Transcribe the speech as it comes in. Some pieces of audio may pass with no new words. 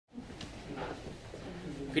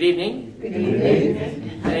Good evening. Good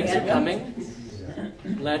evening. Thanks for coming.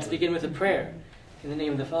 Let's begin with a prayer. In the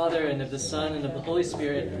name of the Father, and of the Son, and of the Holy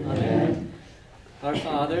Spirit. Amen. Our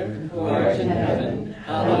Father, who art in heaven,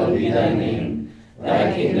 hallowed be thy name.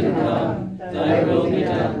 Thy kingdom come, thy will be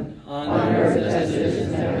done, on earth as it is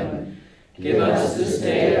in heaven. Give us this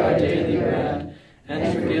day our daily bread,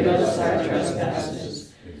 and forgive us our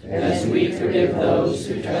trespasses, as we forgive those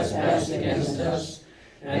who trespass against us.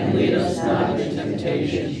 And lead us not into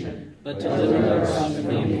temptation, but deliver us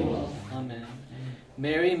from evil. Amen.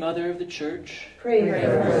 Mary, Mother of the Church, Pray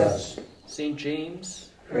for us. Saint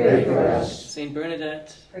James, Pray for us. Saint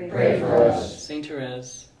Bernadette, Pray for us. Saint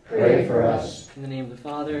Thérèse, Pray for us. in the name of the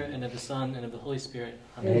Father, and of the Son, and of the Holy Spirit.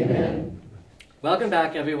 Amen. Amen. Welcome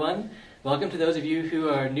back, everyone. Welcome to those of you who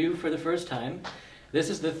are new for the first time. This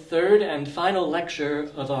is the third and final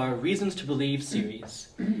lecture of our Reasons to Believe series.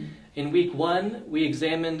 In week 1, we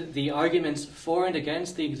examined the arguments for and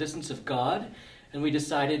against the existence of God, and we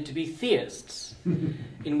decided to be theists.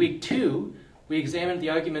 In week 2, we examined the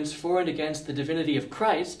arguments for and against the divinity of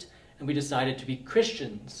Christ, and we decided to be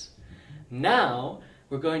Christians. Now,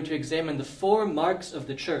 we're going to examine the 4 marks of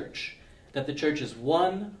the Church, that the Church is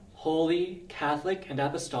one, holy, Catholic, and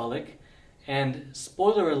apostolic, and,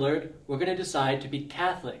 spoiler alert, we're going to decide to be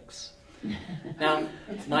Catholics. Now,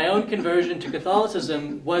 my own conversion to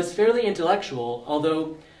Catholicism was fairly intellectual,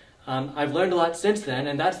 although I've learned a lot since then,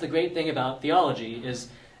 and that's the great thing about theology, is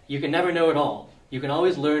you can never know it all. You can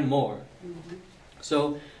always learn more.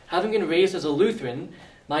 So, having been raised as a Lutheran,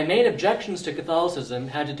 my main objections to Catholicism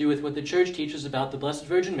had to do with what the Church teaches about the Blessed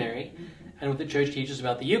Virgin Mary, and what the Church teaches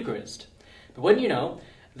about the Eucharist. But wouldn't you know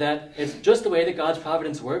that it's just the way that God's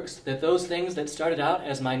providence works, that those things that started out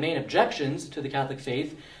as my main objections to the Catholic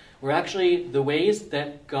faith were actually the ways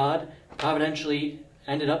that God providentially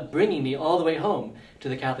ended up bringing me all the way home to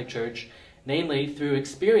the Catholic Church, namely through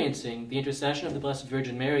experiencing the intercession of the Blessed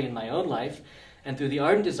Virgin Mary in my own life, and through the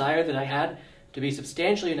ardent desire that I had to be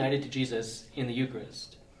substantially united to Jesus in the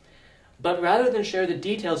Eucharist. But rather than share the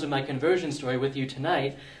details of my conversion story with you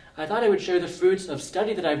tonight, I thought I would share the fruits of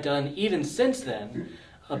study that I've done even since then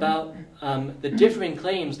about the differing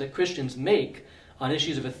claims that Christians make on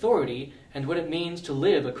issues of authority and what it means to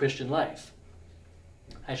live a Christian life.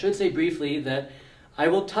 I should say briefly that I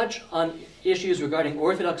will touch on issues regarding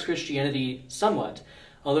Orthodox Christianity somewhat,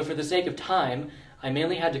 although for the sake of time, I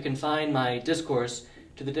mainly had to confine my discourse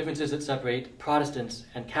to the differences that separate Protestants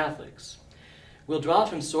and Catholics. We'll draw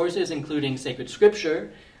from sources including sacred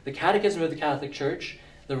scripture, the Catechism of the Catholic Church,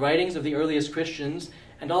 the writings of the earliest Christians,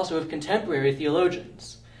 and also of contemporary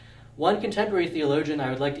theologians. One contemporary theologian I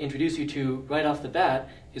would like to introduce you to right off the bat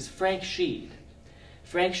is Frank Sheed.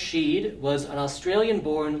 Frank Sheed was an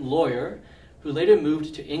Australian-born lawyer who later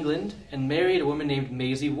moved to England and married a woman named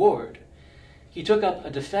Maisie Ward. He took up a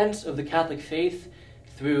defense of the Catholic faith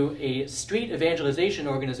through a street evangelization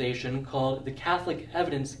organization called the Catholic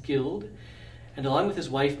Evidence Guild, and along with his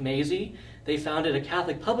wife Maisie, they founded a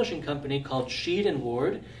Catholic publishing company called Sheed and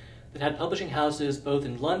Ward that had publishing houses both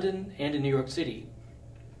in London and in New York City.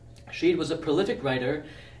 Sheed was a prolific writer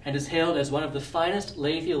and is hailed as one of the finest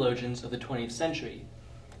lay theologians of the 20th century.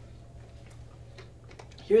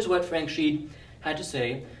 Here's what Frank Sheed had to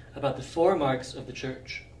say about the 4 marks of the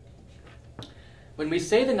Church. When we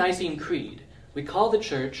say the Nicene Creed, we call the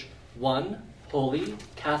Church one, holy,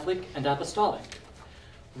 Catholic, and apostolic.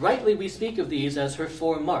 Rightly, we speak of these as her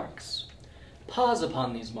 4 marks. Pause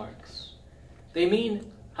upon these marks. They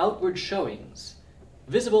mean outward showings,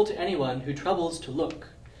 visible to anyone who troubles to look.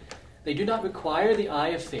 They do not require the eye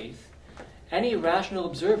of faith. Any rational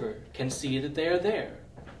observer can see that they are there.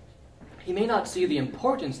 He may not see the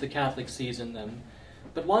importance the Catholic sees in them,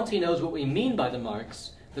 but once he knows what we mean by the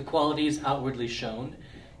marks, the qualities outwardly shown,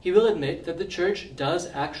 he will admit that the Church does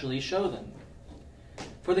actually show them.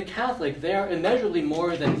 For the Catholic, they are immeasurably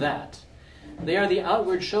more than that. They are the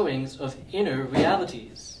outward showings of inner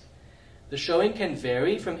realities. The showing can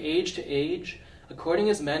vary from age to age, according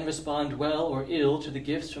as men respond well or ill to the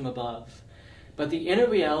gifts from above. But the inner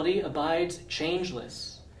reality abides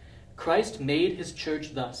changeless. Christ made his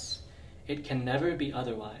Church thus. It can never be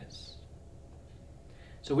otherwise.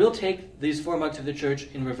 So we'll take these 4 marks of the Church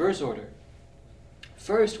in reverse order.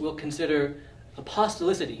 First, we'll consider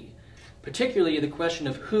apostolicity, particularly the question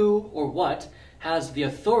of who or what has the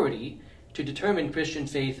authority to determine Christian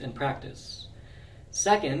faith and practice.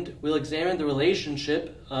 Second, we'll examine the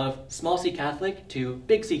relationship of small c Catholic to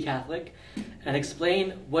big C Catholic and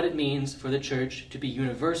explain what it means for the Church to be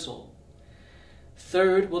universal.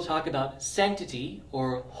 Third, we'll talk about sanctity,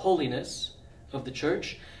 or holiness, of the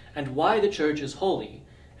Church, and why the Church is holy,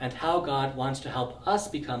 and how God wants to help us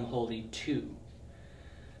become holy too.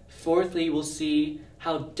 Fourthly, we'll see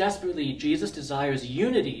how desperately Jesus desires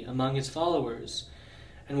unity among his followers,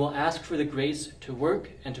 and we'll ask for the grace to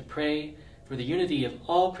work and to pray for the unity of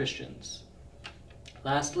all Christians.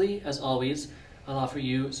 Lastly, as always, I'll offer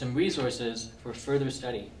you some resources for further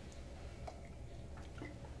study.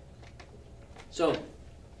 So,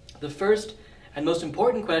 the first and most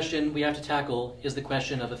important question we have to tackle is the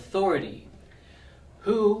question of authority.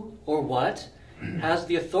 Who or what has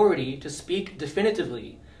the authority to speak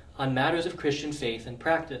definitively on matters of Christian faith and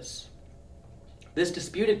practice? This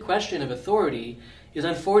disputed question of authority is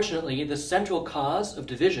unfortunately the central cause of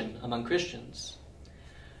division among Christians.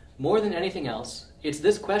 More than anything else, it's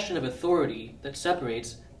this question of authority that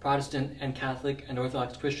separates Protestant and Catholic and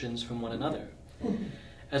Orthodox Christians from one another.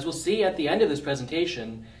 As we'll see at the end of this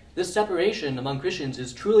presentation, this separation among Christians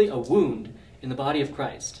is truly a wound in the body of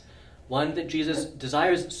Christ, one that Jesus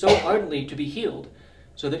desires so ardently to be healed,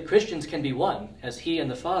 so that Christians can be one, as he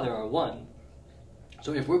and the Father are one.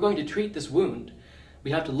 So if we're going to treat this wound,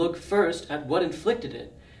 we have to look first at what inflicted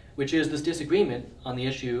it, which is this disagreement on the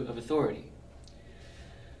issue of authority.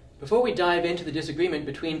 Before we dive into the disagreement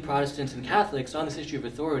between Protestants and Catholics on this issue of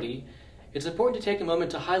authority, it's important to take a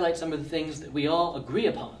moment to highlight some of the things that we all agree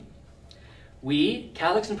upon. We,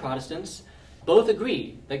 Catholics and Protestants, both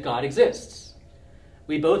agree that God exists.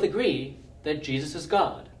 We both agree that Jesus is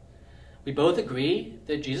God. We both agree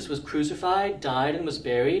that Jesus was crucified, died, and was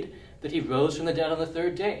buried, that he rose from the dead on the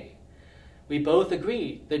third day. We both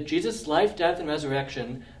agree that Jesus' life, death, and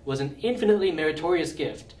resurrection was an infinitely meritorious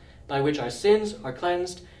gift by which our sins are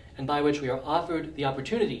cleansed and by which we are offered the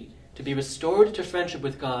opportunity to be restored to friendship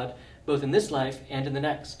with God both in this life and in the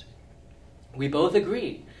next. We both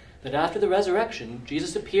agree that after the resurrection,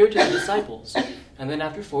 Jesus appeared to the disciples, and then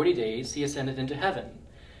after 40 days, he ascended into heaven.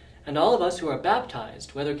 And all of us who are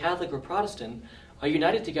baptized, whether Catholic or Protestant, are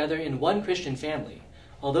united together in one Christian family,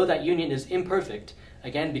 although that union is imperfect,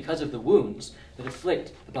 again because of the wounds that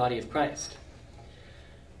afflict the body of Christ.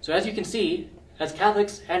 So as you can see, as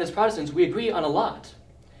Catholics and as Protestants, we agree on a lot.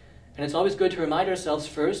 And it's always good to remind ourselves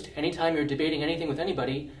first, anytime you're debating anything with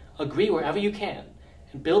anybody, agree wherever you can,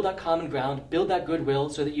 and build that common ground, build that goodwill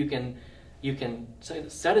so that you can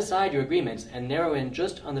set aside your agreements and narrow in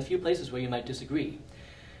just on the few places where you might disagree.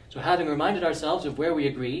 So having reminded ourselves of where we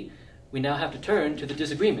agree, we now have to turn to the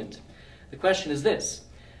disagreement. The question is this: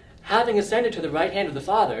 having ascended to the right hand of the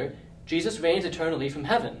Father, Jesus reigns eternally from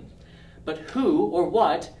heaven. But who or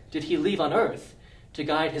what did he leave on earth to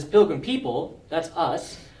guide his pilgrim people, that's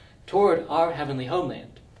us, toward our heavenly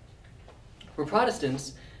homeland? For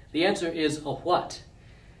Protestants, the answer is a what.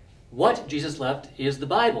 What Jesus left is the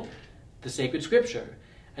Bible, the sacred scripture.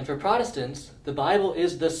 And for Protestants, the Bible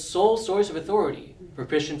is the sole source of authority for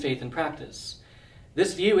Christian faith and practice.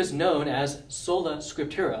 This view is known as sola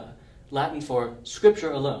scriptura, Latin for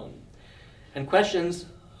scripture alone. And questions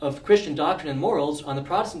of Christian doctrine and morals on the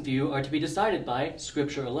Protestant view are to be decided by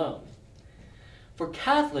scripture alone. For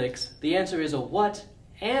Catholics, the answer is a what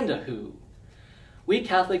and a who. We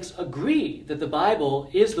Catholics agree that the Bible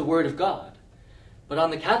is the Word of God. But on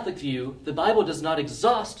the Catholic view, the Bible does not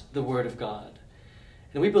exhaust the Word of God.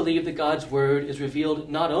 And we believe that God's Word is revealed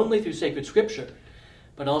not only through sacred scripture,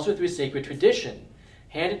 but also through sacred tradition,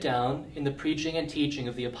 handed down in the preaching and teaching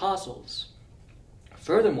of the apostles.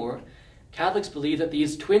 Furthermore, Catholics believe that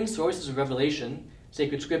these twin sources of revelation,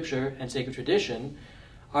 sacred scripture and sacred tradition,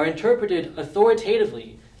 are interpreted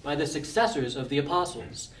authoritatively by the successors of the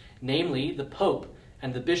apostles, namely the Pope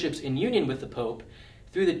and the bishops in union with the Pope,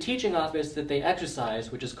 through the teaching office that they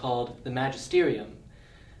exercise, which is called the magisterium.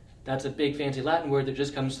 That's a big fancy Latin word that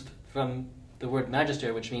just comes from the word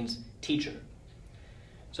magister, which means teacher.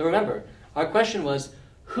 So remember, our question was,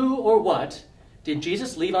 who or what did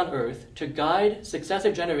Jesus leave on earth to guide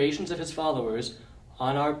successive generations of his followers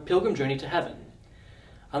on our pilgrim journey to heaven?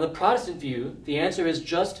 On the Protestant view, the answer is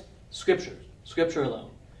just scripture, scripture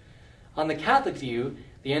alone. On the Catholic view,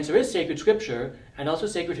 the answer is sacred scripture and also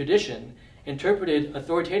sacred tradition, interpreted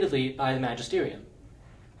authoritatively by the magisterium.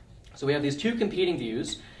 So we have these two competing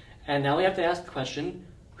views, and now we have to ask the question,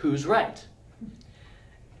 who's right?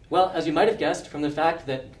 Well, as you might have guessed from the fact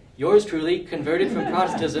that yours truly converted from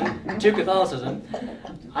Protestantism to Catholicism,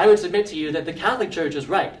 I would submit to you that the Catholic Church is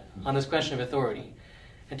right on this question of authority.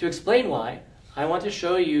 And to explain why, I want to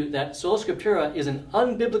show you that sola scriptura is an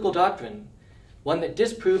unbiblical doctrine, one that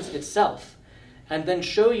disproves itself, and then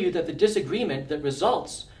show you that the disagreement that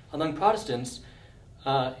results among Protestants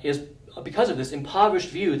is because of this impoverished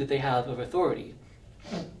view that they have of authority.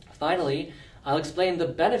 Finally, I'll explain the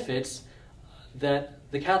benefits that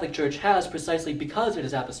the Catholic Church has precisely because it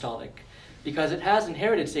is apostolic, because it has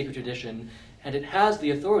inherited sacred tradition, and it has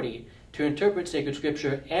the authority to interpret sacred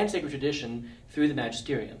scripture and sacred tradition through the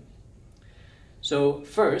magisterium. So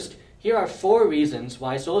first, here are 4 reasons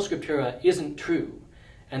why sola scriptura isn't true,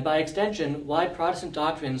 and by extension, why Protestant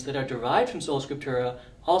doctrines that are derived from sola scriptura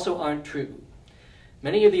also aren't true.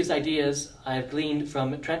 Many of these ideas I have gleaned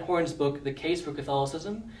from Trent Horn's book, The Case for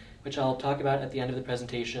Catholicism, which I'll talk about at the end of the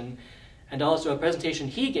presentation, and also a presentation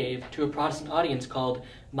he gave to a Protestant audience called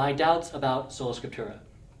My Doubts About Sola Scriptura.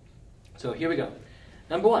 So here we go.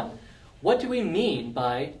 Number 1, what do we mean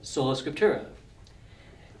by sola scriptura?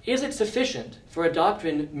 Is it sufficient for a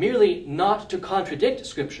doctrine merely not to contradict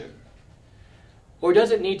Scripture? Or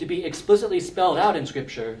does it need to be explicitly spelled out in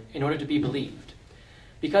Scripture in order to be believed?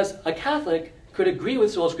 Because a Catholic could agree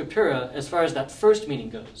with sola scriptura as far as that first meaning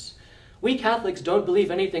goes. We Catholics don't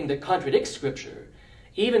believe anything that contradicts Scripture,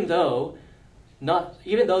 even though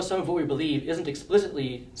some of what we believe isn't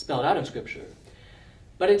explicitly spelled out in Scripture.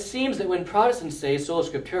 But it seems that when Protestants say sola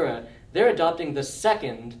scriptura, they're adopting the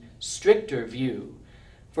second, stricter view.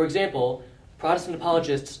 For example, Protestant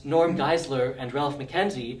apologists Norm Geisler and Ralph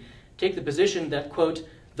Mackenzie take the position that, quote,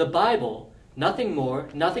 the Bible, nothing more,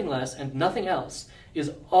 nothing less, and nothing else,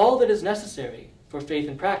 is all that is necessary for faith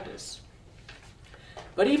and practice.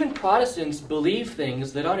 But even Protestants believe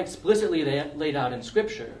things that aren't explicitly laid out in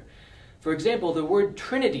Scripture. For example, the word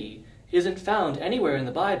Trinity isn't found anywhere in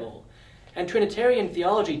the Bible, and Trinitarian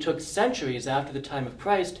theology took centuries after the time of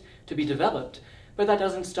Christ to be developed, but that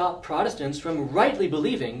doesn't stop Protestants from rightly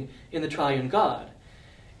believing in the triune God.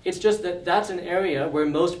 It's just that that's an area where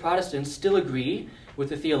most Protestants still agree with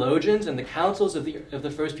the theologians and the councils of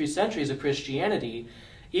the first 3 centuries of Christianity,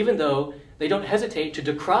 even though they don't hesitate to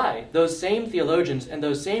decry those same theologians and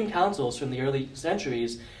those same councils from the early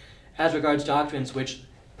centuries as regards doctrines which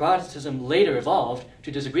Protestantism later evolved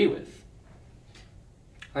to disagree with.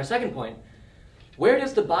 Our second point, where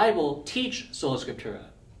does the Bible teach sola scriptura?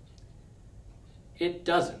 It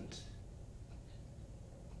doesn't.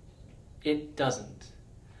 It doesn't.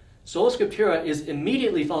 Sola scriptura is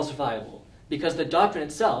immediately falsifiable because the doctrine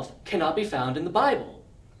itself cannot be found in the Bible.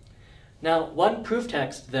 Now, one proof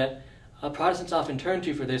text that Protestants often turn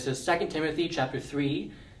to for this is 2 Timothy chapter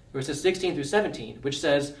 3, verses 16 through 17, which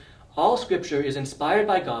says, all Scripture is inspired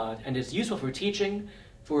by God and is useful for teaching,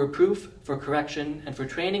 for reproof, for correction, and for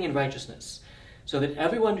training in righteousness, so that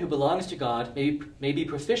everyone who belongs to God may be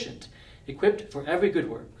proficient, equipped for every good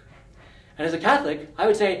work. And as a Catholic, I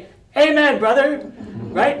would say, amen, brother,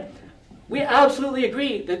 right? We absolutely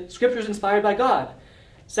agree that Scripture is inspired by God.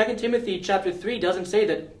 2 Timothy chapter 3 doesn't say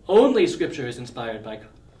that only Scripture is inspired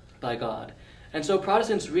by God. And so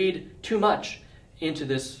Protestants read too much into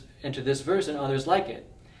this verse and others like it.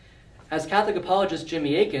 As Catholic apologist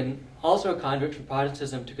Jimmy Akin, also a convert from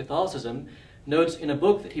Protestantism to Catholicism, notes in a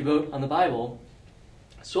book that he wrote on the Bible,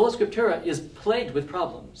 sola scriptura is plagued with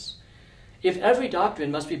problems. If every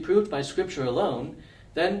doctrine must be proved by Scripture alone,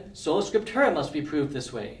 then sola scriptura must be proved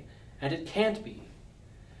this way, and it can't be.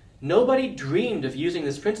 Nobody dreamed of using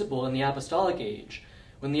this principle in the apostolic age,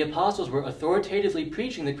 when the apostles were authoritatively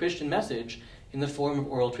preaching the Christian message in the form of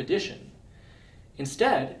oral tradition.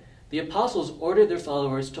 Instead, the apostles ordered their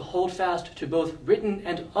followers to hold fast to both written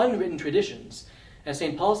and unwritten traditions. As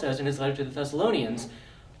St. Paul says in his letter to the Thessalonians,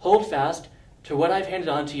 hold fast to what I've handed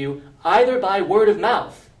on to you, either by word of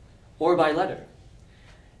mouth or by letter.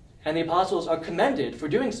 And the apostles are commended for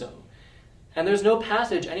doing so. And there's no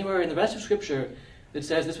passage anywhere in the rest of Scripture that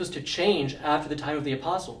says this was to change after the time of the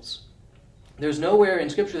apostles. There's nowhere in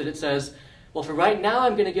Scripture that it says, well, for right now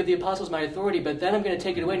I'm going to give the apostles my authority, but then I'm going to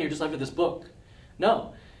take it away and you're just left with this book.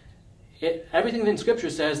 No. Everything in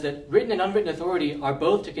Scripture says that written and unwritten authority are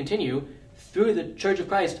both to continue through the Church of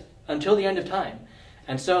Christ until the end of time.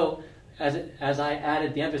 And so, as I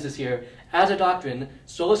added the emphasis here, as a doctrine,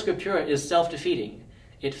 sola scriptura is self-defeating.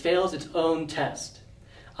 It fails its own test.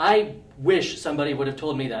 I wish somebody would have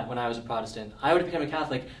told me that when I was a Protestant. I would have become a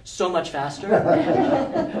Catholic so much faster.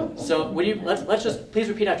 So let's just please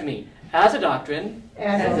repeat after me. As a doctrine,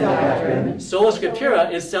 sola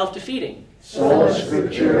scriptura is self-defeating. Sola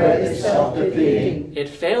scriptura is self-defeating. It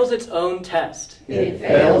fails its own test. It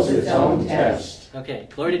fails its own test. Okay,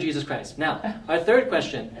 glory to Jesus Christ. Now, our third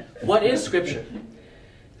question, what is Scripture?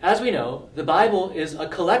 As we know, the Bible is a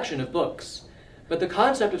collection of books. But the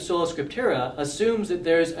concept of sola scriptura assumes that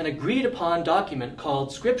there's an agreed-upon document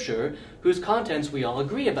called Scripture whose contents we all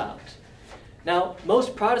agree about. Now,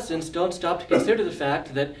 most Protestants don't stop to consider the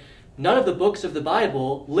fact that none of the books of the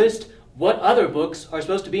Bible list what other books are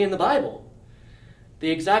supposed to be in the Bible.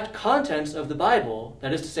 The exact contents of the Bible,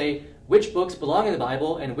 that is to say, which books belong in the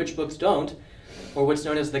Bible and which books don't, or what's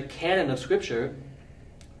known as the canon of Scripture,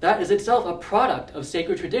 that is itself a product of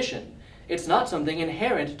sacred tradition. it's not something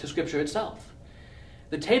inherent to Scripture itself.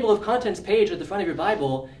 The table of contents page at the front of your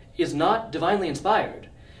Bible is not divinely inspired.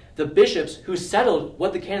 The bishops who settled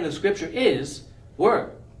what the canon of Scripture is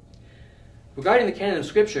were. Regarding the canon of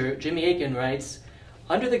Scripture, Jimmy Akin writes,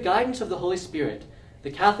 "Under the guidance of the Holy Spirit,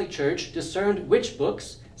 the Catholic Church discerned which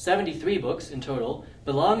books, 73 books in total,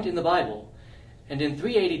 belonged in the Bible, and in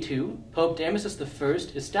 382, Pope Damasus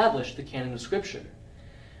I established the canon of Scripture.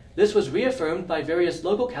 This was reaffirmed by various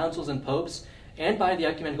local councils and popes and by the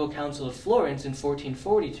Ecumenical Council of Florence in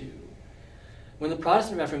 1442. When the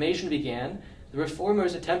Protestant Reformation began, the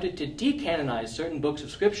Reformers attempted to decanonize certain books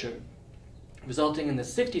of Scripture, resulting in the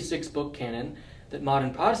 66-book canon that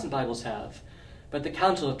modern Protestant Bibles have, but the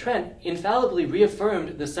Council of Trent infallibly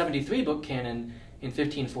reaffirmed the 73-book canon in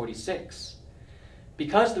 1546.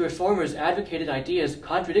 Because the Reformers advocated ideas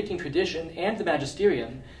contradicting tradition and the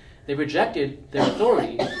magisterium, they rejected their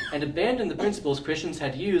authority and abandoned the principles Christians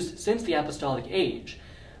had used since the Apostolic Age,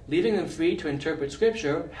 leaving them free to interpret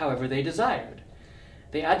Scripture however they desired.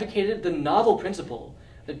 They advocated the novel principle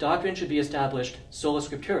that doctrine should be established sola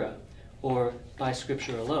scriptura, or by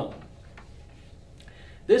Scripture alone.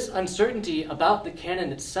 This uncertainty about the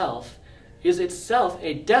canon itself is itself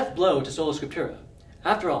a death blow to sola scriptura.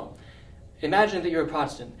 After all, imagine that you're a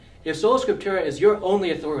Protestant. If sola scriptura is your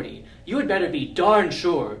only authority, you had better be darn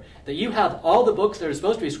sure that you have all the books that are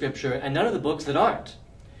supposed to be Scripture and none of the books that aren't.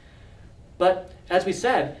 But, as we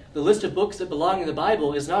said, the list of books that belong in the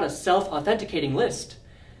Bible is not a self-authenticating list.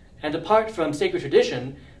 And apart from sacred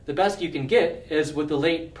tradition, the best you can get is what the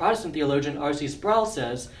late Protestant theologian R.C. Sproul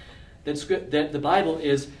says, that the Bible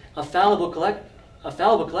is a fallible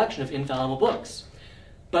collection of infallible books.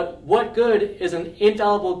 But what good is an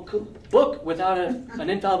infallible book without an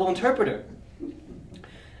infallible interpreter?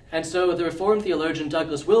 And so the Reformed theologian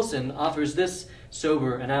Douglas Wilson offers this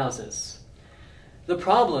sober analysis. The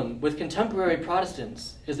problem with contemporary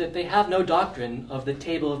Protestants is that they have no doctrine of the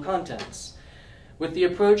table of contents. With the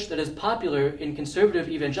approach that is popular in conservative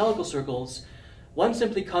evangelical circles, one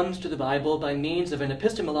simply comes to the Bible by means of an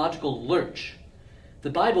epistemological lurch. The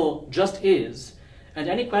Bible just is, and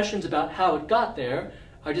any questions about how it got there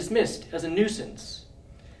are dismissed as a nuisance.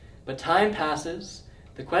 But time passes,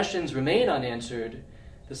 the questions remain unanswered,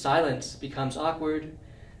 the silence becomes awkward,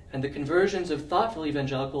 and the conversions of thoughtful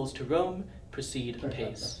evangelicals to Rome proceed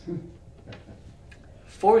apace.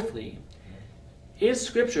 Fourthly, is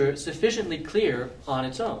Scripture sufficiently clear on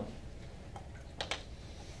its own?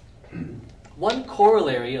 One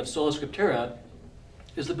corollary of sola scriptura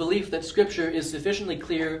is the belief that Scripture is sufficiently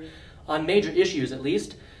clear on major issues, at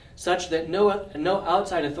least, such that no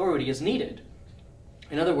outside authority is needed.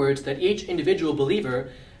 In other words, that each individual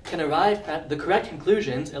believer can arrive at the correct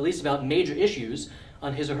conclusions, at least about major issues,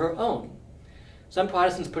 on his or her own. Some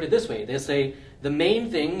Protestants put it this way. They say, the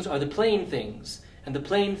main things are the plain things, and the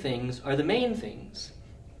plain things are the main things.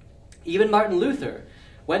 Even Martin Luther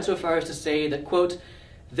went so far as to say that, quote,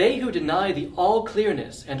 "They who deny the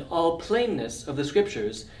all-clearness and all-plainness of the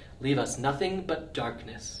Scriptures leave us nothing but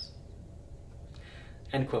darkness."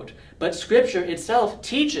 End quote. But Scripture itself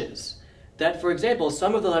teaches that, for example,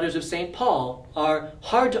 some of the letters of St. Paul are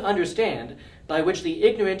hard to understand, by which the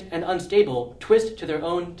ignorant and unstable twist to their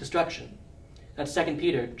own destruction. That's 2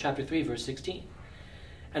 Peter chapter 3, verse 16.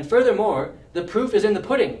 And furthermore, the proof is in the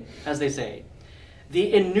pudding, as they say.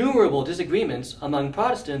 The innumerable disagreements among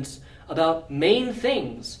Protestants about main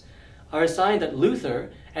things are a sign that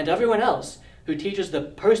Luther and everyone else who teaches the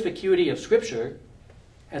perspicuity of Scripture,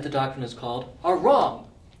 as the doctrine is called, are wrong.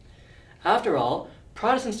 After all,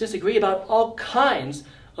 Protestants disagree about all kinds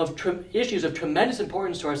of issues of tremendous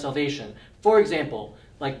importance to our salvation. For example,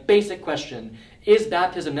 like basic question, is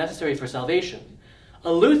baptism necessary for salvation?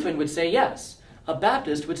 A Lutheran would say yes. A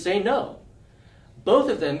Baptist would say no. Both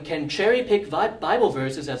of them can cherry-pick Bible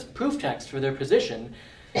verses as proof text for their position,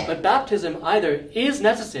 but baptism either is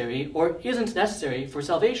necessary or isn't necessary for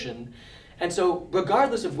salvation. And so,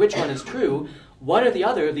 regardless of which one is true, one or the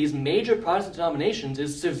other of these major Protestant denominations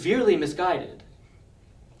is severely misguided.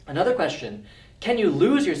 Another question, can you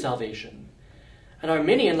lose your salvation? An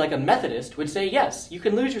Arminian, like a Methodist, would say yes, you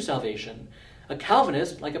can lose your salvation. A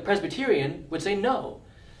Calvinist, like a Presbyterian, would say no.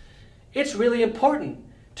 It's really important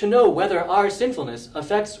to know whether our sinfulness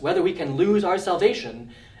affects whether we can lose our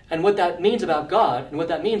salvation, and what that means about God and what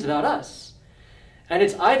that means about us. And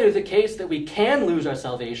it's either the case that we can lose our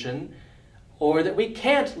salvation or that we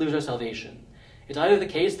can't lose our salvation. It's either the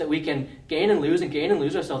case that we can gain and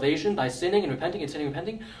lose our salvation by sinning and repenting and sinning and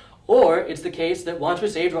repenting, or it's the case that once we're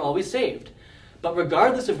saved, we're always saved. But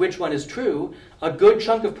regardless of which one is true, a good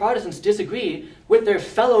chunk of Protestants disagree with their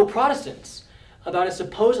fellow Protestants. about a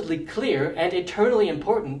supposedly clear and eternally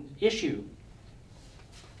important issue.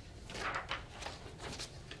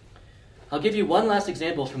 I'll give you one last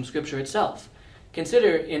example from Scripture itself.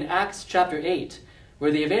 Consider in Acts chapter 8,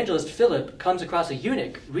 where the evangelist Philip comes across a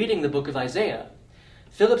eunuch reading the book of Isaiah.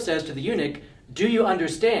 Philip says to the eunuch, "Do you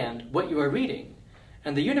understand what you are reading?"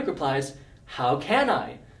 And the eunuch replies, "How can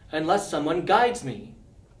I, unless someone guides me?"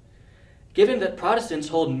 Given that Protestants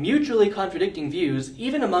hold mutually contradicting views,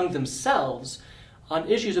 even among themselves, on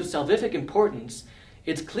issues of salvific importance,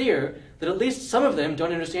 it's clear that at least some of them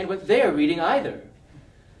don't understand what they are reading either.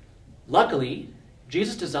 Luckily,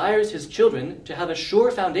 Jesus desires his children to have a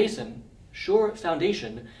sure foundation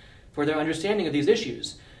for their understanding of these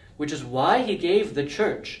issues, which is why he gave the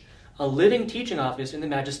church a living teaching office in the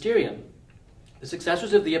magisterium, the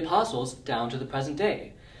successors of the apostles down to the present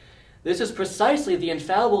day. This is precisely the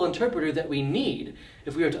infallible interpreter that we need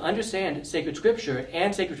if we are to understand sacred scripture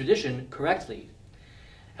and sacred tradition correctly.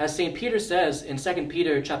 As St. Peter says in 2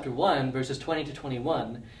 Peter chapter 1, verses 20 to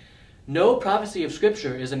 21, "No prophecy of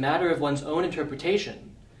Scripture is a matter of one's own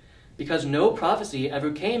interpretation, because no prophecy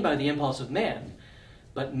ever came by the impulse of man,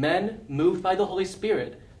 but men, moved by the Holy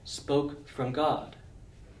Spirit, spoke from God."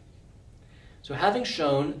 So having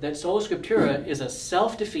shown that sola scriptura is a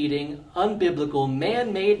self-defeating, unbiblical,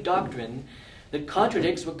 man-made doctrine that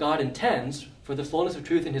contradicts what God intends for the fullness of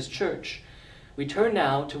truth in his church, we turn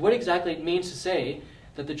now to what exactly it means to say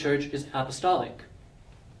that the church is apostolic.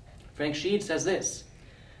 Frank Sheed says this: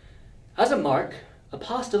 "As a mark,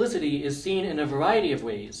 apostolicity is seen in a variety of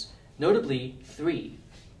ways, notably 3.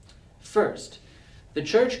 First, the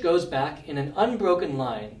church goes back in an unbroken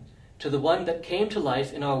line to the one that came to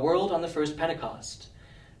life in our world on the first Pentecost.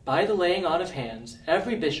 By the laying on of hands,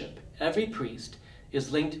 every bishop, every priest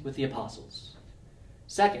is linked with the apostles.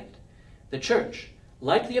 Second, the church,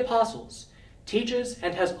 like the apostles, teaches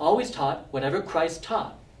and has always taught whatever Christ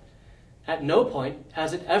taught. At no point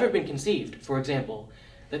has it ever been conceived, for example,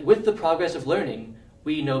 that with the progress of learning,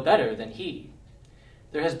 we know better than he.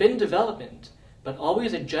 There has been development, but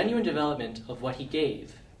always a genuine development of what he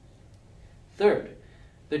gave. Third,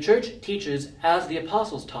 the church teaches as the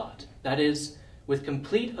apostles taught, that is, with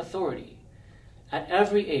complete authority. At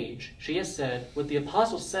every age, she has said what the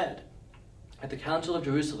apostles said at the Council of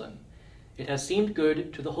Jerusalem. It has seemed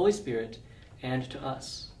good to the Holy Spirit and to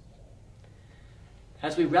us."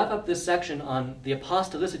 As we wrap up this section on the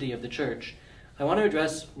apostolicity of the church, I want to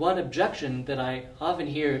address one objection that I often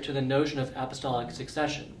hear to the notion of apostolic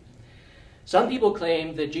succession. Some people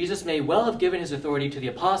claim that Jesus may well have given his authority to the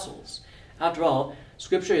apostles. After all,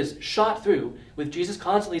 Scripture is shot through with Jesus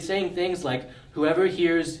constantly saying things like, "Whoever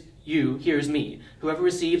hears you hears me. Whoever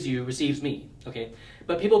receives you receives me." Okay?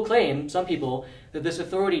 But people claim, some people, that this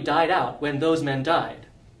authority died out when those men died.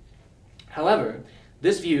 However,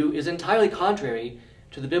 this view is entirely contrary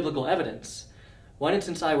to the biblical evidence. One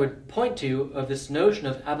instance I would point to of this notion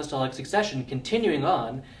of apostolic succession continuing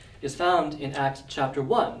on is found in Acts chapter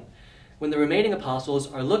 1, when the remaining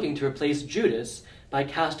apostles are looking to replace Judas by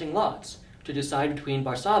casting lots to decide between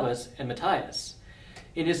Barsabbas and Matthias.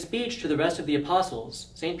 In his speech to the rest of the apostles,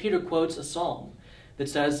 St. Peter quotes a psalm that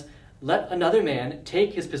says, "Let another man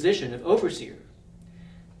take his position of overseer."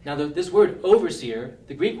 Now, this word overseer,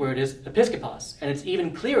 the Greek word is episkopos, and it's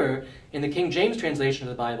even clearer in the King James translation of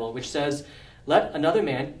the Bible, which says, "Let another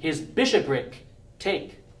man his bishopric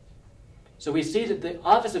take." So we see that the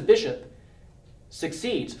office of bishop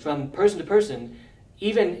succeeds from person to person,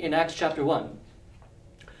 even in Acts chapter 1.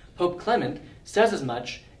 Pope Clement says as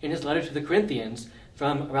much in his letter to the Corinthians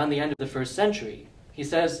from around the end of the 1st century. He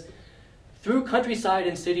says, "Through countryside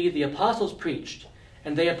and city the apostles preached,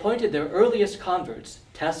 and they appointed their earliest converts,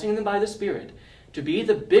 testing them by the Spirit, to be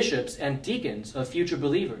the bishops and deacons of future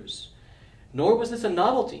believers. Nor was this a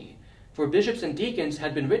novelty, for bishops and deacons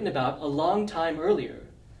had been written about a long time earlier."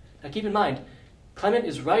 Now keep in mind, Clement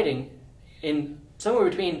is writing in somewhere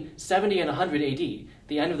between 70 and 100 AD,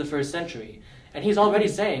 the end of the 1st century, and he's already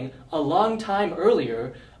saying a long time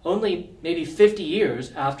earlier, only maybe 50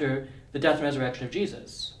 years after the death and resurrection of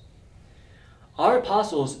Jesus. Our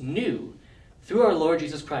apostles knew through our Lord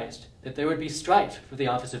Jesus Christ that there would be strife for the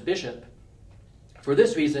office of bishop. For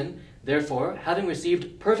this reason, therefore, having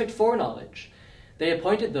received perfect foreknowledge, they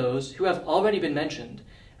appointed those who have already been mentioned,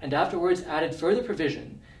 and afterwards added further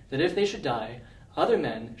provision that if they should die, other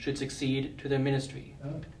men should succeed to their ministry.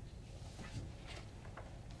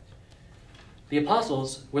 The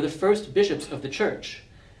apostles were the first bishops of the church,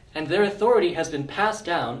 and their authority has been passed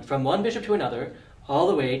down from one bishop to another all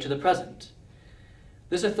the way to the present.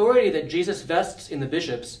 This authority that Jesus vests in the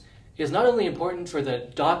bishops is not only important for the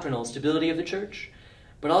doctrinal stability of the church,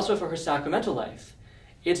 but also for her sacramental life.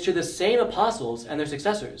 It's to the same apostles and their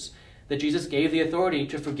successors that Jesus gave the authority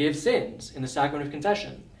to forgive sins in the sacrament of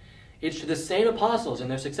confession. It's to the same apostles and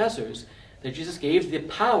their successors that Jesus gave the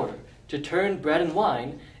power to turn bread and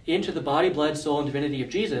wine into the body, blood, soul, and divinity of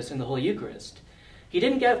Jesus in the Holy Eucharist. He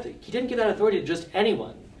didn't give that authority to just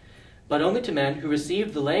anyone, but only to men who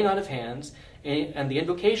received the laying on of hands and the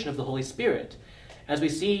invocation of the Holy Spirit, as we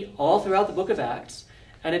see all throughout the book of Acts,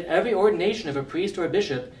 and at every ordination of a priest or a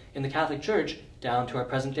bishop in the Catholic Church down to our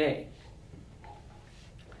present day.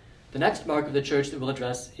 The next mark of the Church that we'll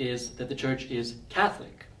address is that the Church is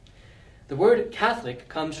Catholic. The word Catholic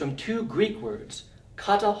comes from two Greek words,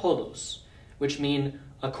 kata holos, which mean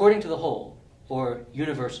according to the whole, or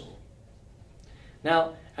universal.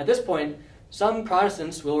 Now, at this point, some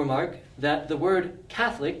Protestants will remark that the word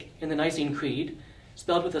Catholic in the Nicene Creed,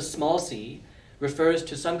 spelled with a small c, refers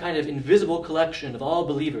to some kind of invisible collection of all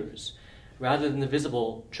believers, rather than the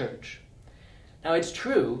visible church. Now, it's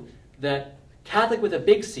true that Catholic with a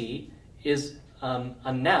big C is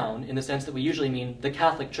a noun in the sense that we usually mean the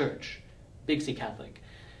Catholic Church, big C Catholic.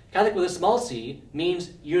 Catholic with a small c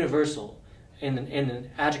means universal in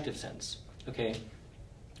an adjective sense, okay?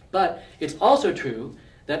 But it's also true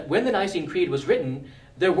that when the Nicene Creed was written,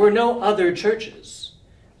 there were no other churches.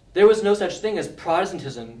 There was no such thing as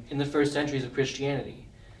Protestantism in the first centuries of Christianity.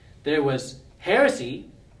 There was heresy,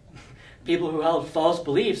 people who held false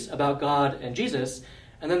beliefs about God and Jesus,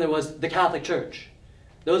 and then there was the Catholic Church.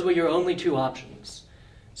 Those were your only two options.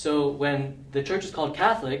 So when the church is called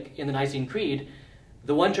Catholic in the Nicene Creed,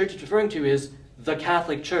 the one church it's referring to is the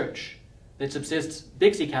Catholic Church that subsists,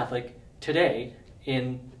 big C Catholic, today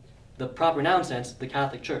in the proper noun sense, the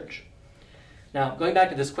Catholic Church. Now, going back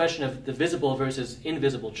to this question of the visible versus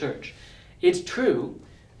invisible church, it's true,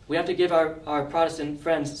 we have to give our Protestant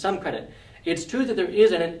friends some credit, it's true that there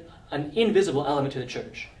is an invisible element to the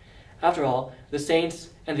church. After all, the saints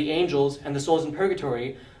and the angels and the souls in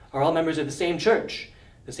purgatory are all members of the same church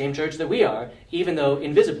that we are, even though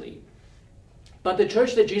invisibly. But the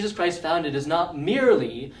church that Jesus Christ founded is not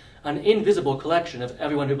merely an invisible collection of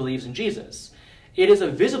everyone who believes in Jesus. It is a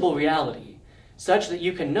visible reality, such that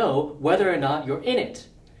you can know whether or not you're in it.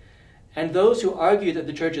 And those who argue that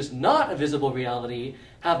the church is not a visible reality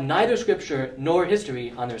have neither scripture nor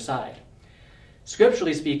history on their side.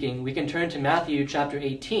 Scripturally speaking, we can turn to Matthew chapter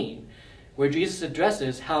 18, where Jesus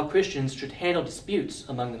addresses how Christians should handle disputes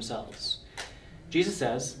among themselves. Jesus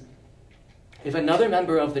says, "If another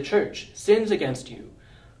member of the church sins against you,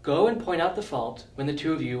 go and point out the fault when the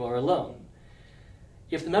two of you are alone.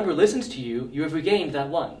 If the member listens to you, you have regained that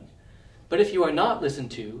one. But if you are not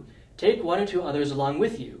listened to, take one or two others along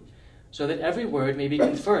with you, so that every word may be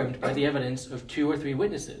confirmed by the evidence of 2 or 3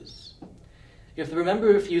 witnesses. If the member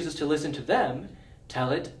refuses to listen to them,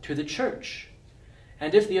 tell it to the church.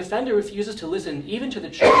 And if the offender refuses to listen even to the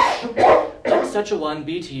church, let such a one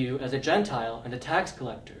be to you as a Gentile and a tax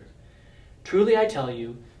collector. Truly I tell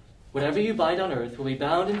you, whatever you bind on earth will be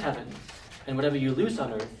bound in heaven, and whatever you loose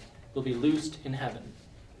on earth will be loosed in heaven."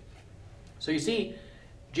 So you see,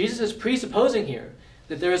 Jesus is presupposing here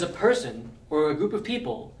that there is a person or a group of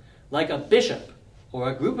people, like a bishop or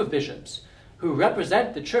a group of bishops, who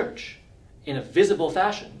represent the church in a visible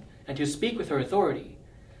fashion and who speak with her authority.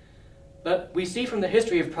 But we see from the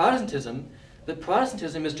history of Protestantism that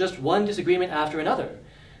Protestantism is just one disagreement after another,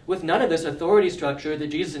 with none of this authority structure that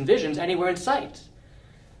Jesus envisions anywhere in sight.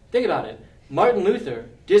 Think about it. Martin Luther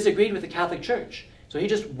disagreed with the Catholic Church, so he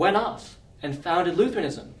just went off and founded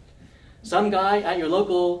Lutheranism. Some guy at your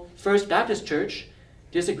local First Baptist church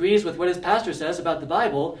disagrees with what his pastor says about the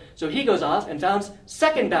Bible, so he goes off and founds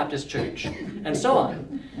Second Baptist Church, and so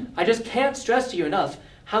on. I just can't stress to you enough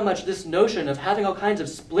how much this notion of having all kinds of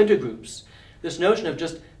splinter groups, this notion of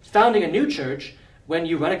just founding a new church when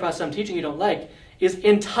you run across some teaching you don't like, is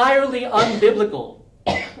entirely unbiblical.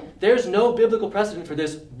 There's no biblical precedent for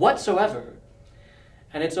this whatsoever.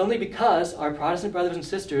 And it's only because our Protestant brothers and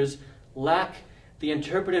sisters lack the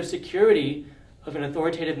interpretive security of an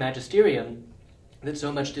authoritative magisterium that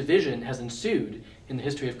so much division has ensued in the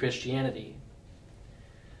history of Christianity.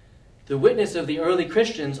 The witness of the early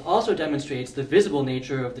Christians also demonstrates the visible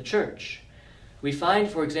nature of the church. We find,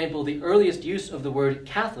 for example, the earliest use of the word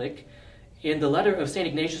Catholic in the letter of St.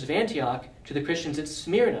 Ignatius of Antioch to the Christians at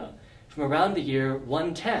Smyrna from around the year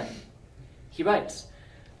 110. He writes,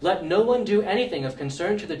 "Let no one do anything of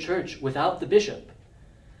concern to the church without the bishop.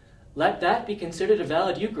 Let that be considered a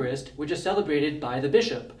valid Eucharist which is celebrated by the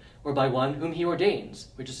bishop, or by one whom he ordains,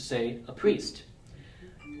 which is to say, a priest.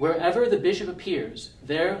 Wherever the bishop appears,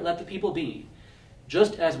 there let the people be,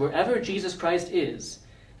 just as wherever Jesus Christ is,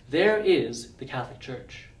 there is the Catholic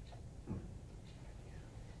Church."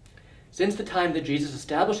 Since the time that Jesus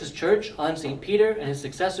established his church on St. Peter and his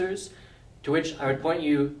successors, to which I would point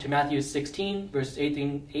you to Matthew 16, verses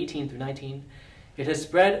 18 through 19, it has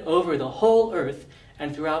spread over the whole earth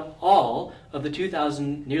and throughout all of the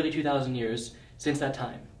nearly 2,000 years since that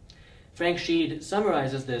time. Frank Sheed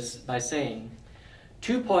summarizes this by saying,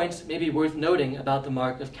 2 points may be worth noting about the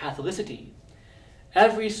mark of Catholicity.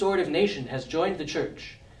 Every sort of nation has joined the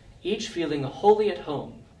church, each feeling wholly at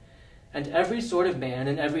home, and every sort of man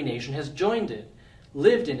in every nation has joined it,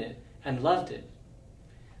 lived in it, and loved it.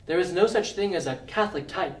 There is no such thing as a Catholic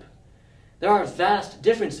type. There are vast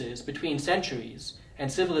differences between centuries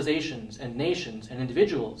and civilizations and nations and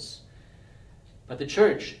individuals. But the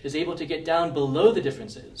Church is able to get down below the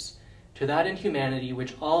differences to that in humanity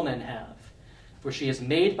which all men have, for she is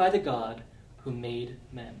made by the God who made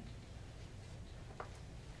men.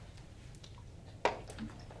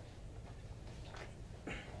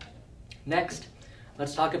 Next,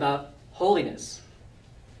 let's talk about holiness.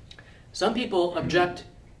 Some people object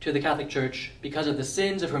to the Catholic Church because of the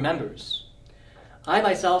sins of her members. I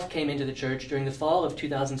myself came into the Church during the fall of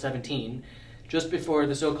 2017, just before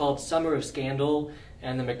the so-called Summer of Scandal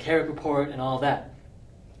and the McCarrick Report and all that.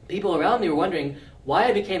 People around me were wondering why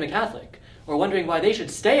I became a Catholic, or wondering why they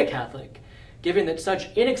should stay a Catholic, given that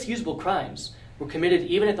such inexcusable crimes were committed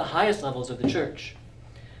even at the highest levels of the Church.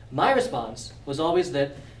 My response was always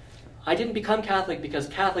that I didn't become Catholic because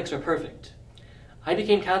Catholics are perfect. I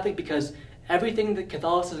became Catholic because everything that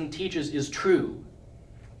Catholicism teaches is true.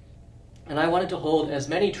 And I wanted to hold as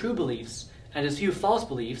many true beliefs and as few false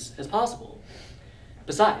beliefs as possible.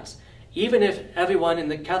 Besides, even if everyone in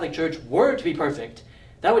the Catholic Church were to be perfect,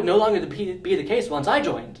 that would no longer be the case once I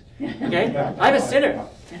joined. Okay? I'm a sinner.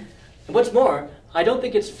 And what's more, I don't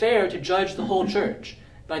think it's fair to judge the whole Church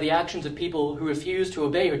by the actions of people who refuse to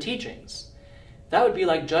obey her teachings. That would be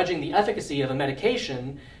like judging the efficacy of a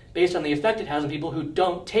medication based on the effect it has on people who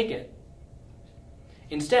don't take it.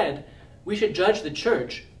 Instead, we should judge the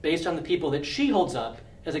Church based on the people that she holds up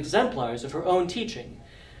as exemplars of her own teaching,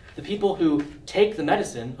 the people who take the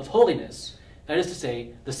medicine of holiness, that is to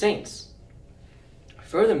say, the saints.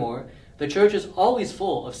 Furthermore, the Church is always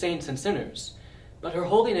full of saints and sinners, but her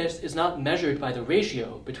holiness is not measured by the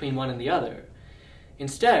ratio between one and the other.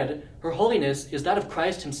 Instead, her holiness is that of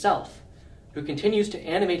Christ himself, who continues to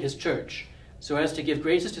animate his Church so as to give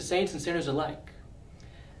graces to saints and sinners alike.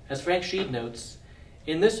 As Frank Sheed notes,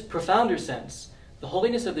 in this profounder sense, the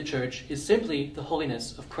holiness of the Church is simply the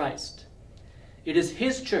holiness of Christ. It is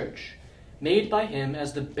his Church, made by him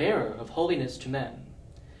as the bearer of holiness to men.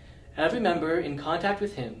 Every member in contact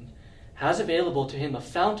with him has available to him a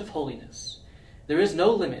fount of holiness. There is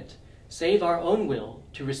no limit, save our own will,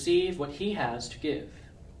 to receive what he has to give.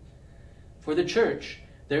 For the Church,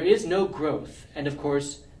 there is no growth, and of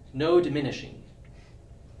course, no diminishing.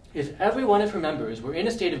 If every one of her members were in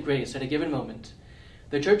a state of grace at a given moment,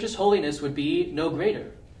 the Church's holiness would be no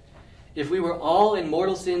greater. If we were all in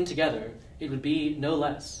mortal sin together, it would be no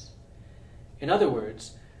less. In other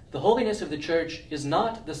words, the holiness of the Church is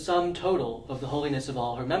not the sum total of the holiness of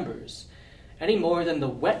all her members, any more than the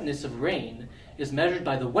wetness of rain is measured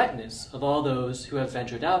by the wetness of all those who have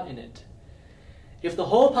ventured out in it. If the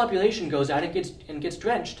whole population goes out and gets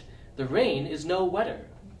drenched, the rain is no wetter.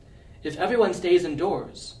 If everyone stays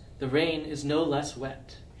indoors, the rain is no less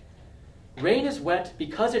wet. Rain is wet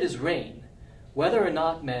because it is rain, whether or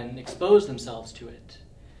not men expose themselves to it.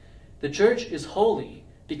 The Church is holy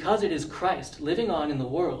because it is Christ living on in the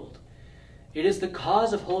world. It is the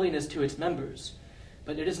cause of holiness to its members,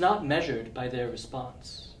 but it is not measured by their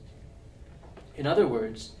response. In other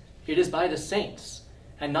words, it is by the saints,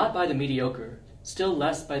 and not by the mediocre, still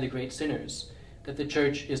less by the great sinners, that the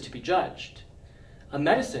Church is to be judged. A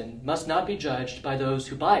medicine must not be judged by those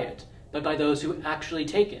who buy it, but by those who actually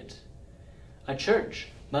take it. A church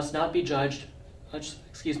must be judged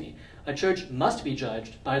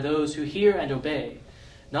by those who hear and obey,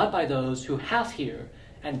 not by those who half hear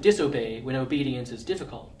and disobey when obedience is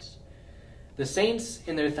difficult. The saints,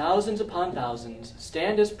 in their thousands upon thousands,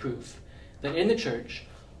 stand as proof that in the Church,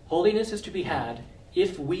 holiness is to be had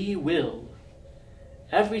if we will.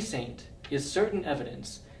 Every saint is certain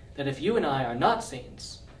evidence that if you and I are not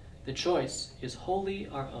saints, the choice is wholly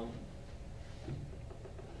our own.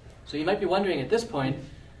 So you might be wondering at this point,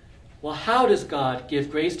 well, how does God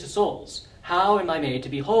give grace to souls? How am I made to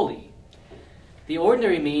be holy? The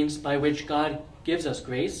ordinary means by which God gives us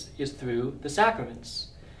grace is through the sacraments.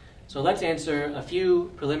 So let's answer a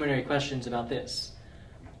few preliminary questions about this.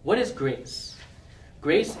 What is grace?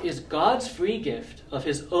 Grace is God's free gift of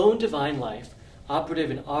his own divine life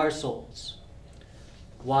operative in our souls.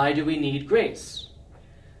 Why do we need grace?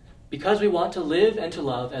 because we want to live and to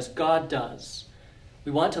love as God does.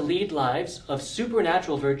 We want to lead lives of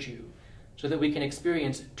supernatural virtue so that we can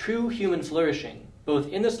experience true human flourishing,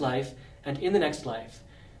 both in this life and in the next life,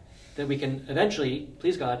 that we can eventually,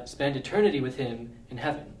 please God, spend eternity with him in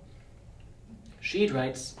heaven. Sheed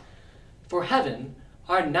writes, "For heaven,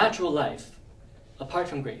 our natural life, apart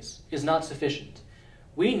from grace, is not sufficient.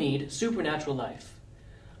 We need supernatural life.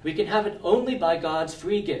 We can have it only by God's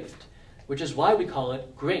free gift, which is why we call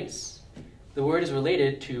it grace. The word is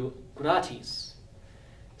related to gratis.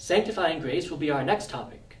 Sanctifying grace will be our next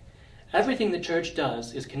topic. Everything the Church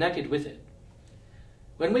does is connected with it.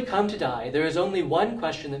 When we come to die, there is only one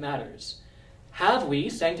question that matters. Have we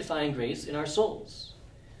sanctifying grace in our souls?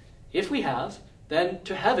 If we have, then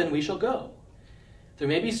to heaven we shall go. There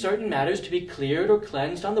may be certain matters to be cleared or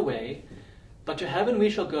cleansed on the way, but to heaven we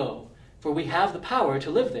shall go, for we have the power to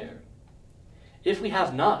live there. If we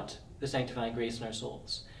have not the sanctifying grace in our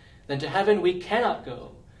souls, then to heaven we cannot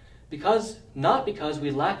go, not because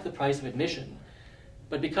we lack the price of admission,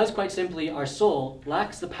 but because quite simply our soul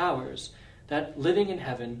lacks the powers that living in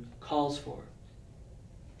heaven calls for."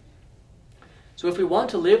 So if we want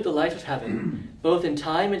to live the life of heaven, both in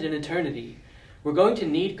time and in eternity, we're going to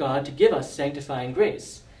need God to give us sanctifying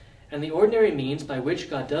grace, and the ordinary means by which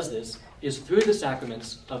God does this is through the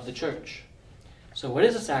sacraments of the Church. So what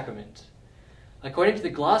is a sacrament? According to the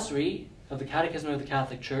glossary of the Catechism of the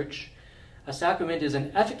Catholic Church, a sacrament is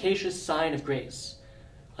an efficacious sign of grace,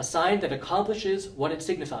 a sign that accomplishes what it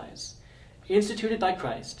signifies, instituted by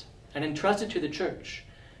Christ and entrusted to the Church,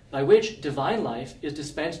 by which divine life is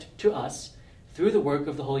dispensed to us through the work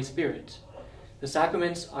of the Holy Spirit. The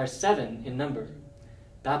sacraments are 7 in number: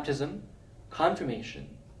 baptism,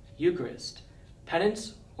 confirmation, Eucharist,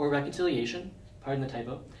 penance or reconciliation, pardon the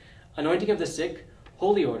typo, anointing of the sick,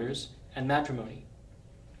 holy orders, and matrimony.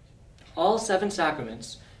 All 7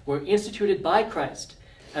 sacraments were instituted by Christ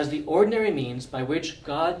as the ordinary means by which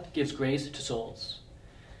God gives grace to souls.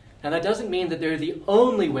 Now that doesn't mean that they're the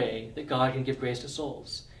only way that God can give grace to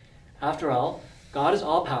souls. After all, God is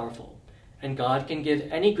all-powerful, and God can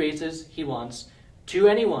give any graces he wants to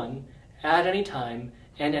anyone, at any time,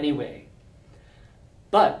 and any way.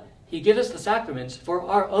 But he gives us the sacraments for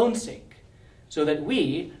our own sake, so that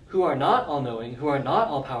we, who are not all-knowing, who are not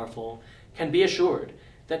all-powerful, can be assured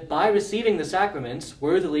that by receiving the sacraments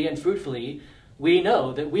worthily and fruitfully, we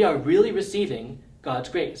know that we are really receiving God's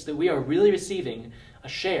grace, that we are really receiving a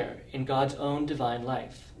share in God's own divine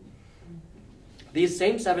life. These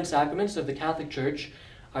same 7 sacraments of the Catholic Church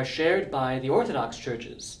are shared by the Orthodox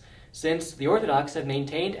churches, since the Orthodox have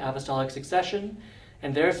maintained apostolic succession,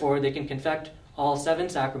 and therefore they can confect all 7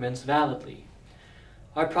 sacraments validly.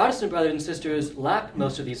 Our Protestant brothers and sisters lack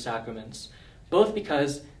most of these sacraments, both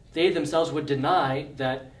because they themselves would deny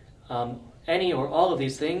that any or all of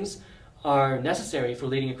these things are necessary for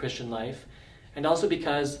leading a Christian life, and also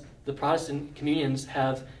because the Protestant communions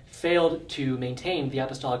have failed to maintain the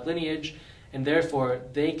apostolic lineage, and therefore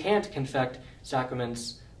they can't confect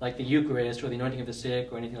sacraments like the Eucharist or the anointing of the sick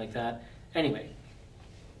or anything like that. Anyway,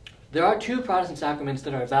 there are 2 Protestant sacraments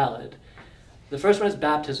that are valid. The first one is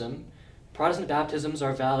baptism. Protestant baptisms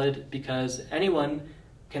are valid because anyone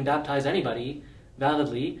can baptize anybody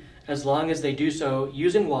validly as long as they do so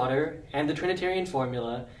using water and the Trinitarian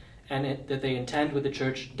formula, and that they intend what the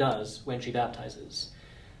Church does when she baptizes.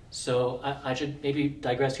 So I should maybe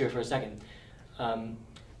digress here for a second.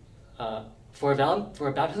 For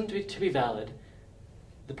a baptism to be valid,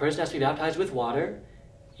 the person has to be baptized with water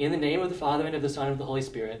in the name of the Father and of the Son and of the Holy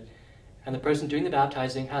Spirit, and the person doing the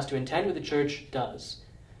baptizing has to intend what the Church does.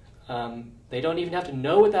 They don't even have to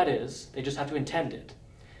know what that is, they just have to intend it.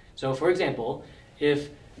 So for example, if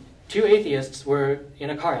 2 atheists were in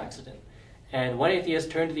a car accident, and one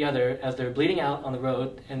atheist turned to the other as they're bleeding out on the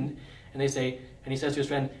road, and he says to his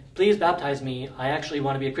friend, "Please baptize me, I actually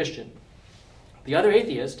want to be a Christian." The other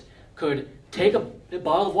atheist could take a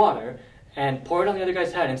bottle of water and pour it on the other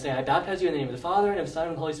guy's head and say, "I baptize you in the name of the Father and of the Son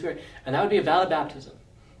and of the Holy Spirit," and that would be a valid baptism.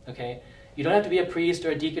 Okay? You don't have to be a priest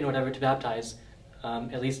or a deacon or whatever to baptize,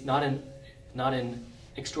 at least not in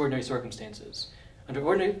extraordinary circumstances. Under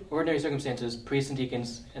ordinary circumstances, priests and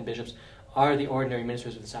deacons and bishops are the ordinary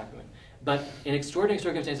ministers of the sacrament. But in extraordinary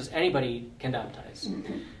circumstances, anybody can baptize.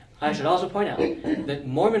 I should also point out that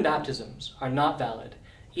Mormon baptisms are not valid,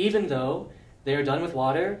 even though they are done with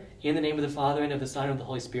water in the name of the Father and of the Son and of the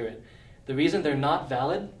Holy Spirit. The reason they're not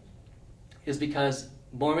valid is because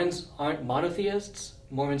Mormons aren't monotheists.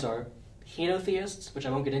 Mormons are henotheists, which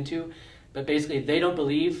I won't get into, but basically they don't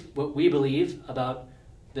believe what we believe about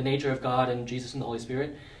the nature of God and Jesus and the Holy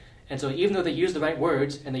Spirit. And so even though they use the right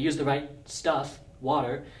words and they use the right stuff,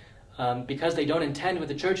 water, because they don't intend what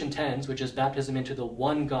the Church intends, which is baptism into the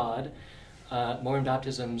one God, Mormon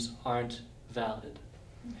baptisms aren't valid.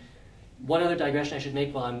 One other digression I should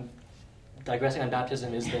make while I'm digressing on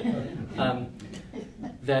baptism is that,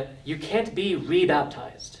 that you can't be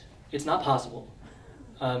rebaptized. It's not possible.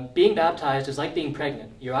 Being baptized is like being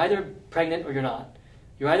pregnant. You're either pregnant or you're not.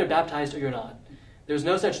 You're either baptized or you're not. There's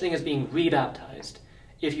no such thing as being rebaptized.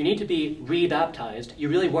 If you need to be rebaptized, you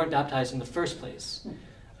really weren't baptized in the first place.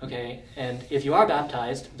 Okay? And if you are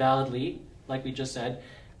baptized validly, like we just said,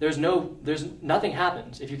 nothing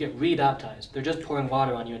happens if you get rebaptized. They're just pouring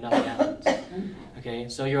water on you and nothing happens. Okay?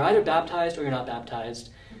 So you're either baptized or you're not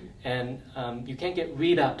baptized, and you can't get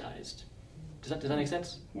rebaptized. Does that make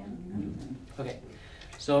sense? Yeah. Okay.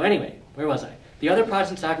 So anyway, where was I? The other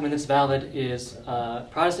Protestant sacrament that's valid is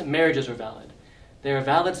Protestant marriages are valid. They are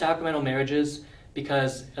valid sacramental marriages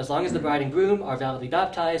because as long as the bride and groom are validly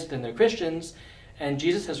baptized, then they're Christians, and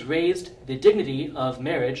Jesus has raised the dignity of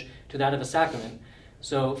marriage to that of a sacrament.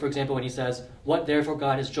 So, for example, when he says, "What therefore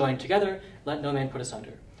God has joined together, let no man put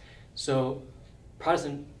asunder." So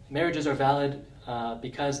Protestant marriages are valid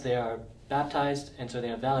because they are baptized, and so they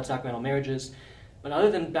have valid sacramental marriages. But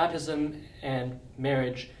other than baptism and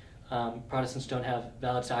marriage, Protestants don't have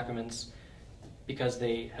valid sacraments because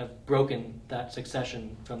they have broken that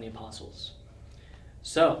succession from the apostles.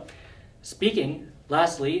 So, speaking,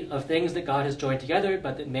 lastly, of things that God has joined together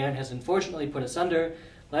but that man has unfortunately put asunder,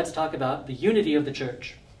 let's talk about the unity of the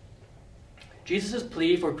church. Jesus'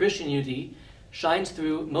 plea for Christian unity shines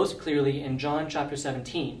through most clearly in John chapter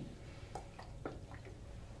 17.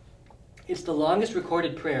 It's the longest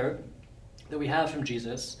recorded prayer that we have from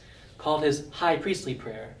Jesus, called his high priestly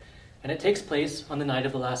prayer, and it takes place on the night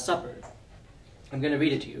of the Last Supper. I'm going to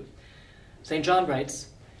read it to you. St. John writes,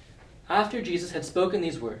 "After Jesus had spoken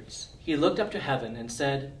these words, he looked up to heaven and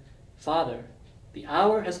said, 'Father, the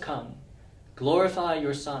hour has come. Glorify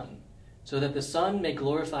your Son, so that the Son may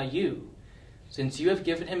glorify you, since you have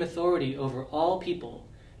given him authority over all people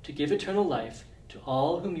to give eternal life to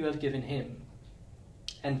all whom you have given him.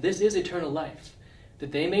 And this is eternal life,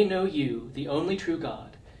 that they may know you, the only true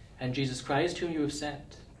God, and Jesus Christ whom you have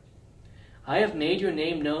sent. I have made your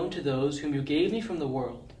name known to those whom you gave me from the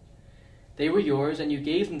world. They were yours, and you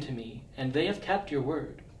gave them to me, and they have kept your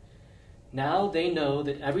word. Now they know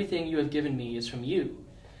that everything you have given me is from you,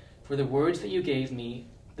 for the words that you gave to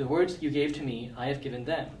me, I have given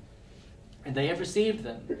them. And they have received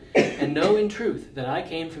them, and know in truth that I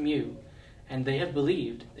came from you, and they have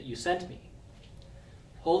believed that you sent me.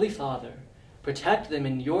 Holy Father, protect them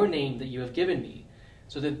in your name that you have given me,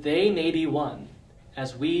 so that they may be one,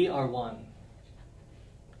 as we are one.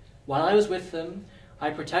 While I was with them,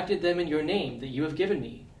 I protected them in your name that you have given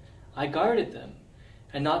me. I guarded them,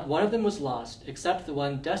 and not one of them was lost, except the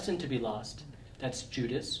one destined to be lost, that's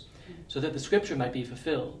Judas, so that the scripture might be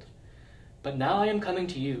fulfilled. But now I am coming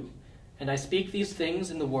to you, and I speak these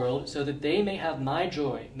things in the world, so that they may have my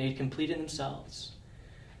joy made complete in themselves.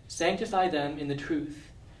 Sanctify them in the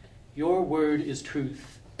truth. Your word is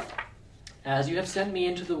truth. As you have sent me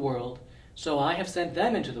into the world, so I have sent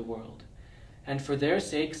them into the world. And for their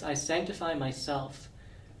sakes I sanctify myself,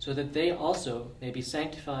 so that they also may be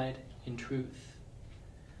sanctified in truth.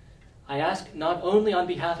 I ask not only on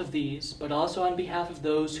behalf of these, but also on behalf of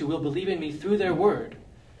those who will believe in me through their word.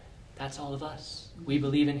 That's all of us. We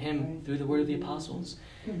believe in him through the word of the apostles.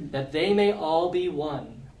 That they may all be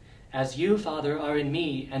one. As you, Father, are in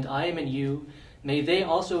me, and I am in you, may they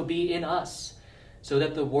also be in us, so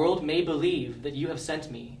that the world may believe that you have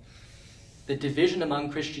sent me. The division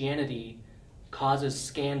among Christianity causes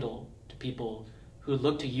scandal to people who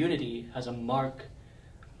look to unity as a mark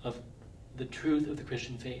of the truth of the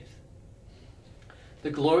Christian faith. The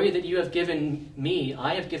glory that you have given me,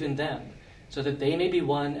 I have given them, so that they may be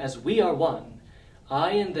one as we are one,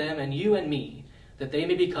 I and them and you and me, that they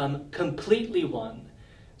may become completely one,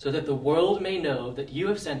 so that the world may know that you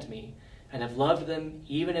have sent me and have loved them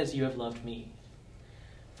even as you have loved me.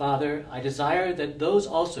 Father, I desire that those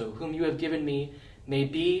also whom you have given me may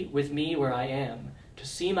be with me where I am, to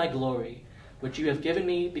see my glory, which you have given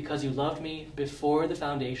me because you loved me before the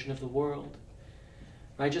foundation of the world.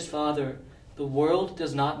 Righteous Father, the world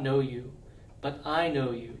does not know you, but I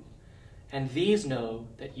know you, and these know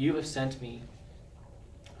that you have sent me.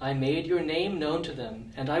 I made your name known to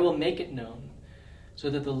them, and I will make it known, so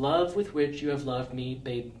that the love with which you have loved me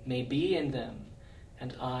may be in them,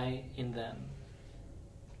 and I in them.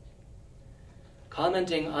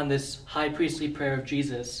 Commenting on this high priestly prayer of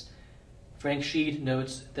Jesus, Frank Sheed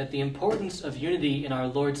notes that the importance of unity in our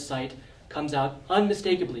Lord's sight comes out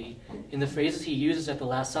unmistakably in the phrases he uses at the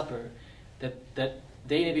Last Supper, that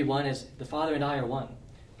they may be one as the Father and I are one.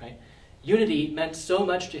 Right? Unity meant so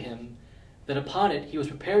much to him that upon it he was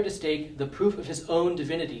prepared to stake the proof of his own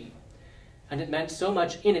divinity, and it meant so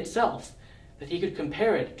much in itself that he could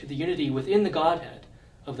compare it to the unity within the Godhead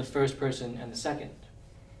of the first person and the second.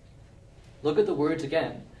 Look at the words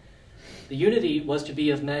again. The unity was to be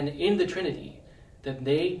of men in the Trinity, that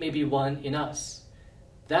they may be one in us.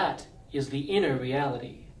 That is the inner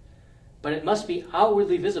reality. But it must be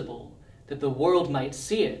outwardly visible, that the world might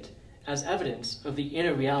see it as evidence of the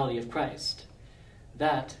inner reality of Christ.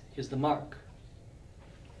 That is the mark.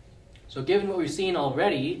 So given what we've seen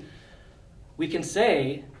already,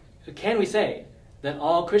 can we say that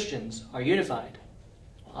all Christians are unified?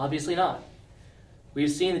 Well, obviously not.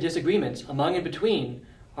 We've seen the disagreements among and between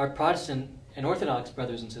our Protestant and Orthodox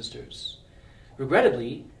brothers and sisters.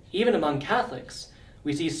 Regrettably, even among Catholics,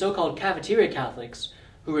 we see so-called cafeteria Catholics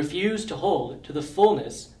who refuse to hold to the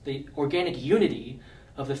fullness, the organic unity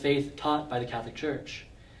of the faith taught by the Catholic Church.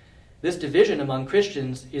 This division among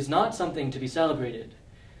Christians is not something to be celebrated.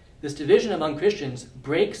 This division among Christians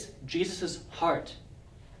breaks Jesus' heart.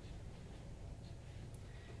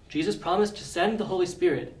 Jesus promised to send the Holy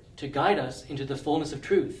Spirit to guide us into the fullness of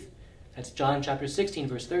truth. That's John chapter 16,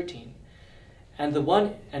 verse 13. And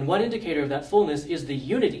one indicator of that fullness is the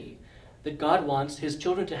unity that God wants his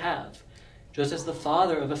children to have, just as the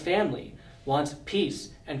father of a family wants peace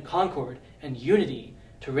and concord and unity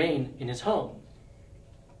to reign in his home.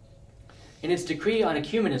 In its decree on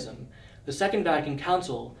ecumenism, the Second Vatican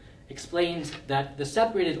Council explains that the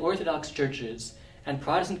separated Orthodox churches and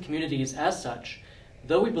Protestant communities as such,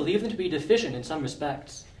 though we believe them to be deficient in some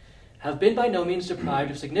respects, have been by no means deprived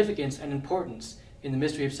of significance and importance in the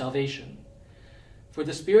mystery of salvation. For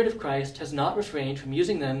the Spirit of Christ has not refrained from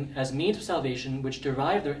using them as means of salvation which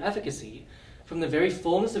derive their efficacy from the very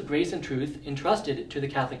fullness of grace and truth entrusted to the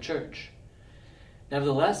Catholic Church.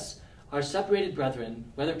 Nevertheless, our separated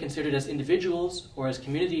brethren, whether considered as individuals or as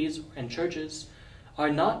communities and churches, are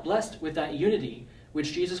not blessed with that unity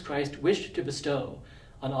which Jesus Christ wished to bestow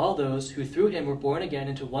on all those who through him were born again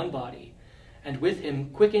into one body, and with him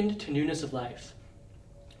quickened to newness of life.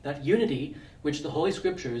 That unity which the Holy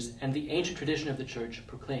Scriptures and the ancient tradition of the Church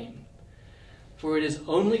proclaim. For it is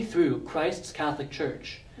only through Christ's Catholic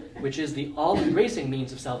Church, which is the all-embracing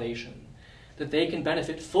means of salvation, that they can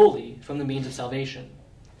benefit fully from the means of salvation.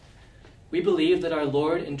 We believe that our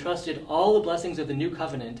Lord entrusted all the blessings of the New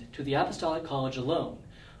Covenant to the Apostolic College alone,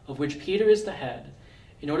 of which Peter is the head,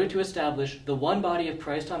 in order to establish the one body of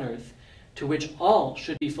Christ on earth, to which all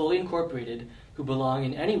should be fully incorporated who belong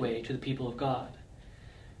in any way to the people of God.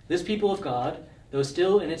 This people of God, though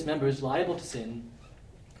still in its members liable to sin,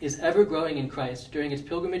 is ever growing in Christ during its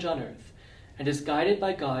pilgrimage on earth, and is guided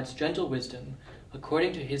by God's gentle wisdom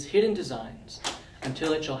according to his hidden designs,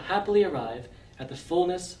 until it shall happily arrive at the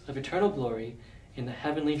fullness of eternal glory in the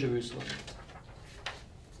heavenly Jerusalem.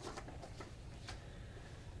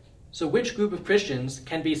 So which group of Christians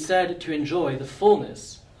can be said to enjoy the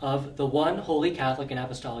fullness of the one holy Catholic and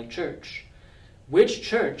Apostolic Church? Which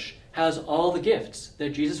church has all the gifts that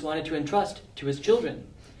Jesus wanted to entrust to his children?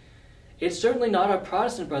 It's certainly not our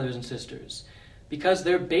Protestant brothers and sisters, because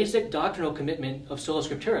their basic doctrinal commitment of sola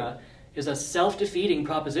scriptura is a self-defeating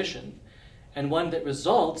proposition, and one that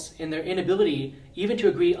results in their inability even to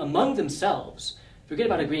agree among themselves. Forget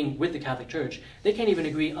about agreeing with the Catholic Church. They can't even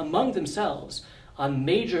agree among themselves on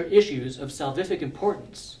major issues of salvific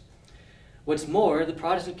importance. What's more, the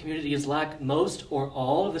Protestant communities lack most or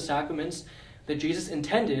all of the sacraments that Jesus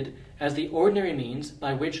intended as the ordinary means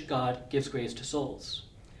by which God gives grace to souls.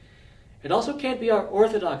 It also can't be our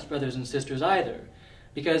Orthodox brothers and sisters either,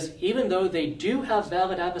 because even though they do have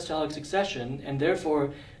valid apostolic succession, and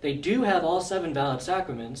therefore they do have all 7 valid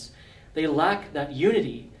sacraments, they lack that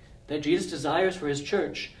unity that Jesus desires for his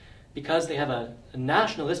church, because they have a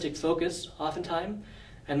nationalistic focus oftentimes,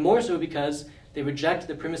 and more so because they reject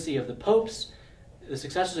the primacy of the popes, the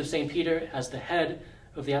successors of St. Peter as the head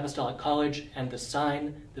of the Apostolic College, and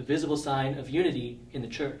the visible sign of unity in the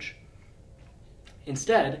Church.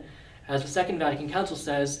 Instead, as the Second Vatican Council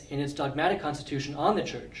says in its dogmatic constitution on the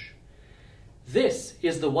Church, this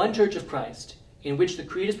is the one Church of Christ, in which the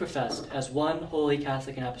Creed is professed as one holy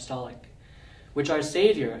Catholic and Apostolic, which our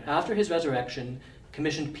Savior, after his resurrection,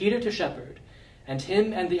 commissioned Peter to shepherd, and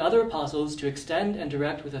him and the other apostles to extend and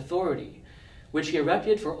direct with authority, which he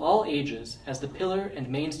erected for all ages as the pillar and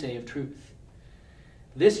mainstay of truth.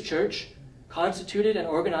 This Church, constituted and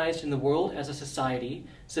organized in the world as a society,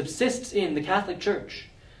 subsists in the Catholic Church,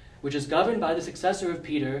 which is governed by the successor of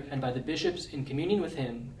Peter and by the bishops in communion with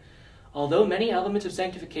him, although many elements of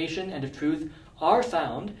sanctification and of truth are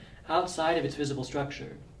found outside of its visible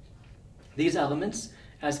structure. These elements,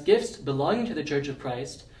 as gifts belonging to the Church of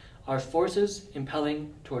Christ, are forces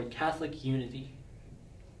impelling toward Catholic unity.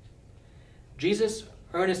 Jesus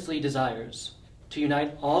earnestly desires to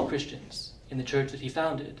unite all Christians in the church that he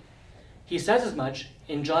founded. He says as much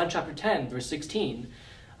in John chapter 10, verse 16,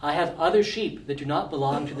 "I have other sheep that do not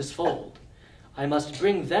belong to this fold. I must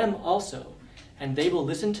bring them also, and they will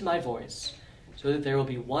listen to my voice, so that there will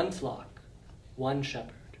be one flock, one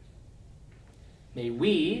shepherd." May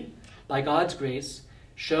we, by God's grace,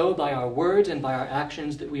 show by our words and by our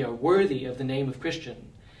actions that we are worthy of the name of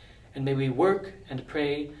Christian, and may we work and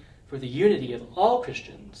pray for the unity of all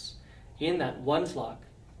Christians in that one flock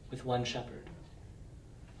with one shepherd.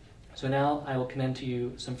 So now I will commend to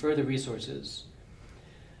you some further resources.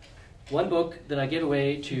 One book that I give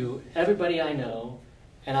away to everybody I know,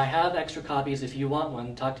 and I have extra copies if you want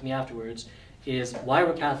one, talk to me afterwards, is Why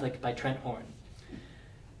We're Catholic by Trent Horn.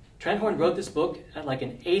 Trent Horn wrote this book at like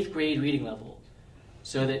an 8th grade reading level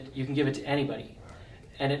so that you can give it to anybody.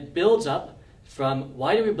 And it builds up from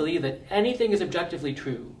why do we believe that anything is objectively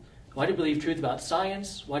true? Why do we believe truth about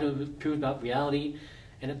science? Why do we believe truth about reality?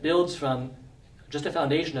 And it builds from just a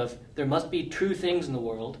foundation of there must be true things in the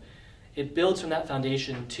world. It builds from that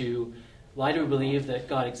foundation to why do we believe that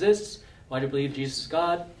God exists? Why do we believe Jesus is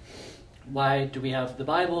God? Why do we have the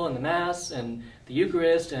Bible and the Mass and the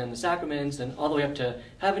Eucharist and the sacraments and all the way up to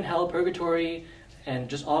heaven, hell, purgatory, and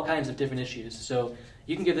just all kinds of different issues. So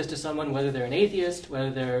you can give this to someone whether they're an atheist,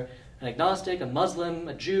 whether they're an agnostic, a Muslim,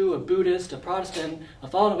 a Jew, a Buddhist, a Protestant, a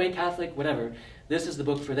fallen away Catholic, whatever. This is the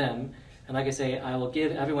book for them. And like I say, I will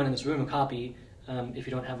give everyone in this room a copy if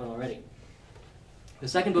you don't have one already. The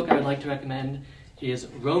second book I would like to recommend is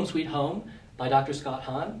Rome Sweet Home by Dr. Scott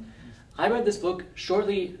Hahn. I read this book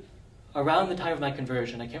shortly around the time of my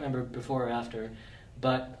conversion. I can't remember before or after,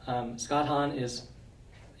 but Scott Hahn is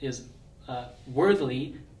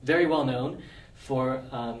worthily very well known for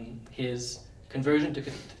his conversion to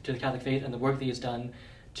the Catholic faith and the work that he has done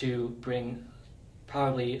to bring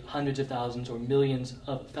probably hundreds of thousands or millions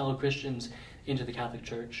of fellow Christians into the Catholic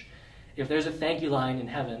Church. If there's a thank you line in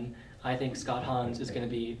heaven, I think Scott Hahn's is going to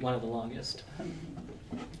be one of the longest.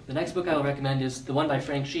 The next book I will recommend is the one by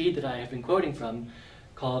Frank Sheed that I have been quoting from,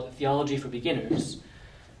 called Theology for Beginners.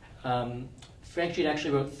 Frank Sheed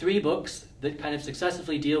actually wrote 3 books that kind of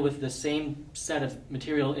successively deal with the same set of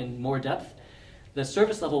material in more depth. The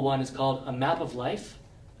surface level one is called A Map of Life,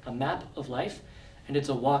 and it's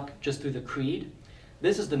a walk just through the Creed.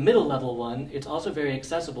 This is the middle level one. It's also very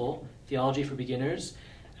accessible, Theology for Beginners.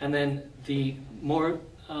 And then the more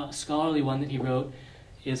scholarly one that he wrote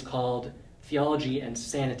is called Theology and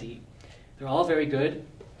Sanity. They're all very good.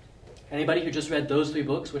 Anybody who just read those 3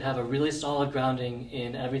 books would have a really solid grounding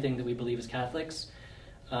in everything that we believe as Catholics.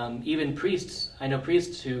 Even priests, I know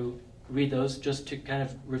priests who read those just to kind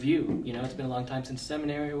of review. You know, it's been a long time since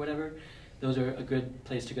seminary or whatever. Those are a good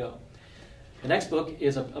place to go. The next book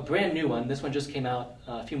is a brand new one. This one just came out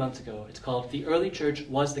a few months ago. It's called The Early Church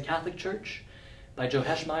Was the Catholic Church by Joe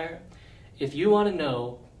Heschmeyer. If you want to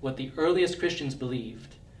know what the earliest Christians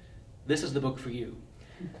believed, this is the book for you.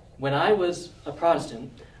 When I was a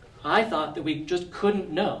Protestant, I thought that we just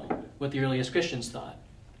couldn't know what the earliest Christians thought.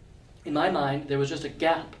 In my mind, there was just a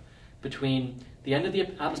gap between the end of the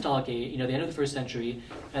Apostolic age, the end of the first century,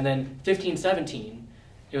 and then 1517.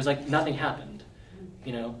 It was like nothing happened,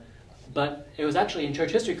 But it was actually in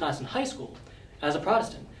church history class in high school, as a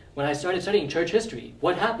Protestant, when I started studying church history,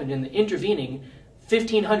 what happened in the intervening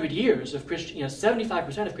 1,500 years of Christian,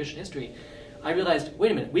 75% of Christian history, I realized,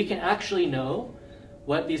 wait a minute, we can actually know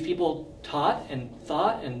what these people taught and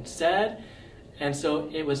thought and said. And so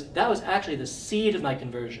that was actually the seed of my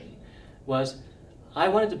conversion, was I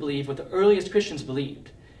wanted to believe what the earliest Christians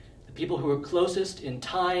believed. The people who were closest in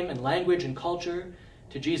time and language and culture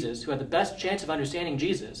to Jesus, who had the best chance of understanding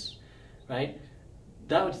Jesus, right?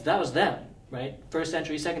 That was them, right? First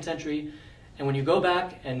century, second century. And when you go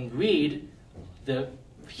back and read the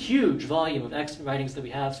huge volume of excellent writings that we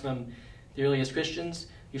have from the earliest Christians,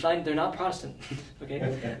 you find they're not Protestant, okay?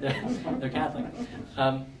 They're Catholic.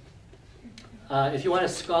 If you want a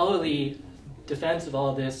scholarly defense of all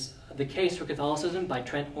of this, The Case for Catholicism by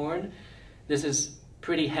Trent Horn. This is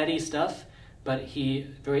pretty heady stuff, but he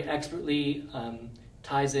very expertly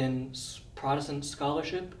ties in Protestant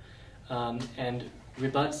scholarship and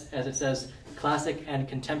rebuts, as it says, classic and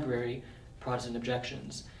contemporary Protestant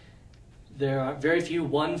objections. There are very few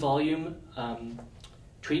one-volume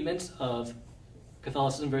treatments of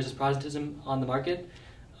Catholicism versus Protestantism on the market,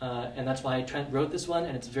 and that's why Trent wrote this one,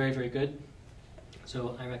 and it's very, very good,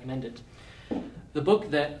 so I recommend it. The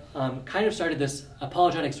book that kind of started this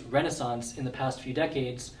apologetics renaissance in the past few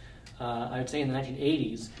decades, I would say in the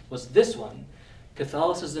 1980s, was this one,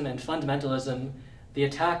 Catholicism and Fundamentalism The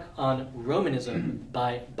Attack on Romanism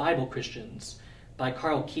by Bible Christians by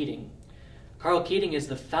Carl Keating. Carl Keating is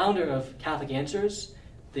the founder of Catholic Answers,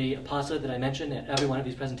 the apostolate that I mentioned at every one of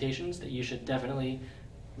these presentations, that you should definitely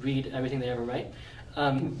read everything they ever write.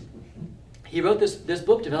 He wrote this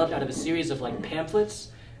book developed out of a series of like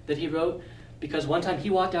pamphlets that he wrote, because one time he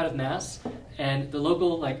walked out of Mass and the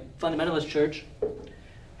local like fundamentalist church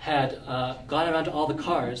had gone around to all the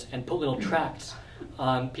cars and put little tracts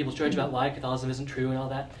on people's church about why Catholicism isn't true and all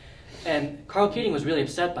that. And Carl Keating was really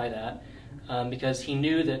upset by that because he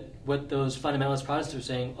knew that what those fundamentalist Protestants were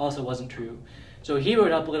saying also wasn't true. So he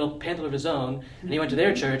wrote up a little pamphlet of his own, and he went to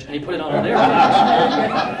their church, and he put it on all their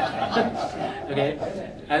churches. Okay?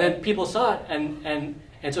 And then people saw it, and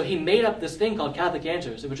so he made up this thing called Catholic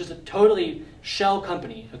Answers. It was just a totally shell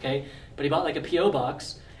company, okay? But he bought like a P.O.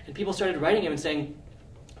 box, and people started writing him and saying,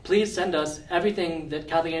 please send us everything that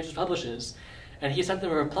Catholic Answers publishes. And he sent them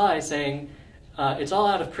a reply saying, it's all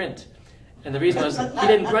out of print. And the reason was he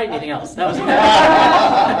didn't write anything else. That was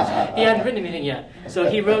he hadn't written anything yet. So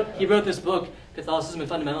he wrote this book, Catholicism and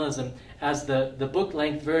Fundamentalism, as the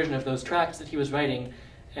book-length version of those tracts that he was writing.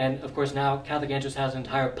 And of course now Catholic Answers has an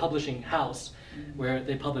entire publishing house where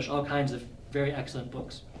they publish all kinds of very excellent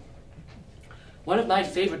books. One of my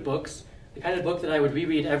favorite books, the kind of book that I would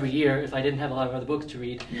reread every year if I didn't have a lot of other books to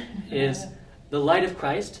read, is The Light of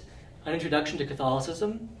Christ, An Introduction to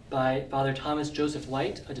Catholicism by Father Thomas Joseph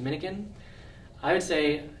White, a Dominican. I would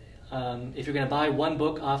say if you're going to buy one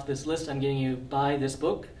book off this list I'm giving you, buy this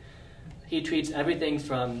book. He treats everything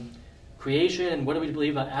from creation and what do we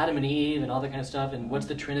believe about Adam and Eve and all that kind of stuff and what's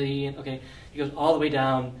the Trinity. And okay, he goes all the way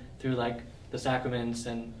down through like the sacraments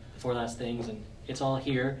and the four last things, and it's all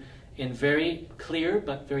here in very clear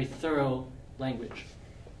but very thorough language.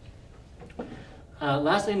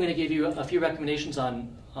 Lastly, I'm going to give you a few recommendations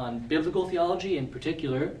on biblical theology in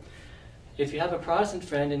particular. If you have a Protestant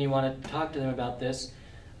friend and you want to talk to them about this,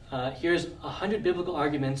 here's 100 biblical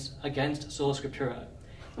arguments against sola scriptura.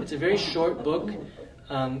 It's a very short book,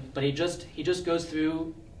 but he just goes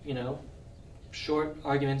through, short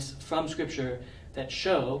arguments from Scripture that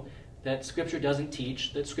show that Scripture doesn't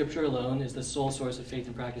teach that Scripture alone is the sole source of faith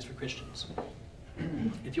and practice for Christians.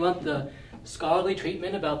 If you want the scholarly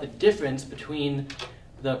treatment about the difference between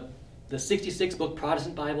the 66-book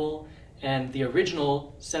Protestant Bible and the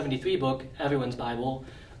original 73-book Everyone's Bible,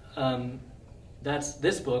 that's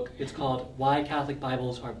this book. It's called Why Catholic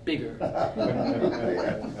Bibles Are Bigger.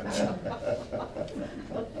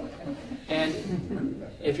 And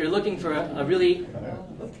if you're looking for a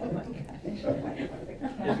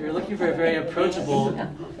very approachable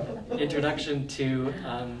introduction to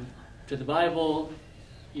the Bible,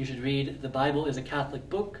 you should read The Bible is a Catholic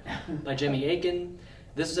Book by Jimmy Akin.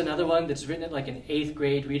 This is another one that's written at like an 8th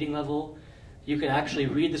grade reading level. You can actually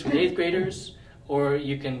read this with 8th graders, or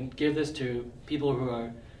you can give this to people who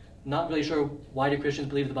are not really sure why do Christians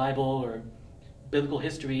believe the Bible, or biblical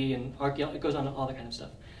history and archaeology. It goes on to all that kind of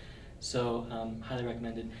stuff. So highly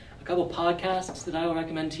recommended. A couple podcasts that I will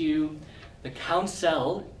recommend to you. The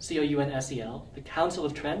Council, C-O-U-N-S-E-L, The Council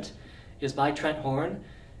of Trent is by Trent Horn.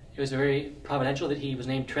 It was very providential that he was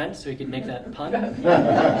named Trent so he could make that pun.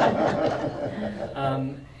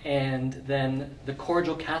 And then The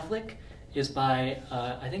Cordial Catholic is by,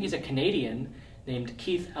 I think he's a Canadian, named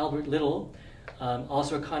Keith Albert Little,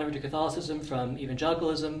 also a convert to Catholicism from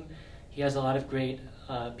evangelicalism. He has a lot of great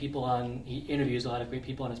people on, he interviews a lot of great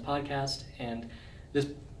people on his podcast, and this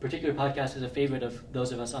particular podcast is a favorite of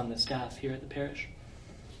those of us on the staff here at the parish.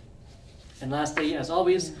 And lastly, as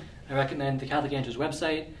always, I recommend the Catholic Answers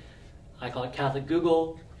website. I call it Catholic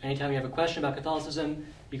Google. Anytime you have a question about Catholicism,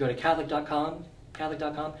 you go to Catholic.com,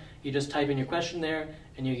 you just type in your question there,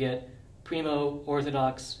 and you get primo,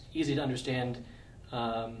 orthodox, easy to understand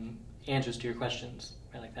answers to your questions,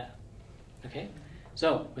 right like that. Okay?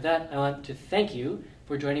 So, with that, I want to thank you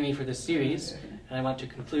for joining me for this series, and I want to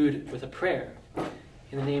conclude with a prayer.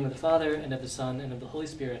 In the name of the Father, and of the Son, and of the Holy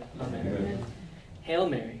Spirit. Amen. Amen. Hail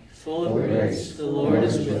Mary, full of grace, the Lord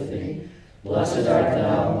is with thee. Blessed art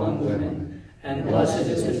thou among women, and blessed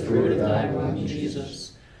is the fruit of thy womb,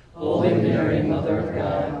 Jesus. Holy Mary, Mother of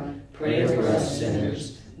God, pray for us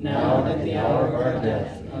sinners, now and at the hour of our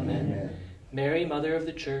death. Amen. Mary, Mother of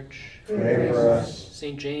the Church, pray for us.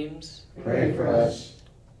 St. James, Pray for us.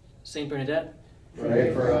 St. Bernadette,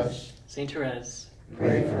 Pray for us. St. Therèse,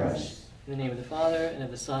 Pray for us. in the name of the Father, and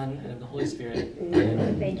of the Son, and of the Holy Spirit.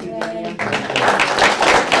 Amen. Thank you.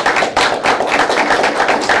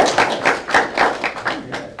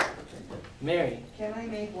 Mary. Can I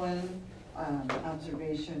make one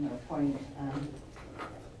observation or point?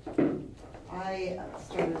 I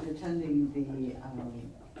started attending the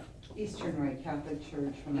Eastern Rite Catholic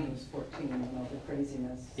Church when I was 14, and all the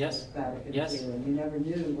craziness Yes. of Vatican Yes. II, and you never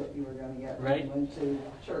knew what you were going to get when Right. you went to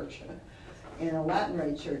church, in a Latin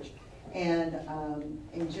Rite church. And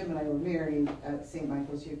Jim and I were married at St.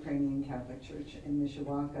 Michael's Ukrainian Catholic Church in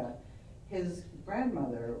Mishawaka. His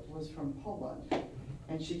grandmother was from Poland,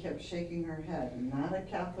 and she kept shaking her head, not a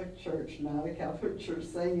Catholic church, not a Catholic church,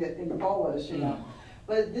 saying it in Polish, you know.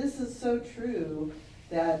 But this is so true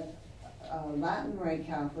that Latin Rite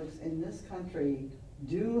Catholics in this country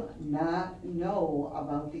do not know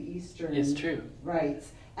about the Eastern It's true.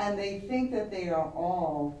 rites, and they think that they are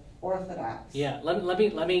all Orthodox. Yeah. Let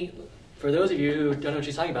me. For those of you who don't know what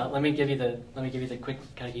she's talking about, let me give you the quick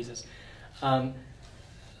catechesis.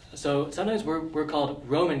 So sometimes we're called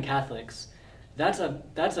Roman Catholics. That's a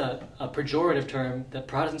pejorative term that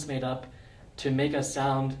Protestants made up to make us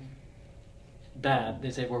sound bad.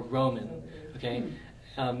 They say we're Roman. Okay.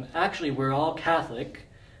 Actually, we're all Catholic,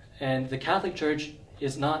 and the Catholic Church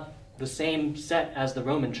is not the same set as the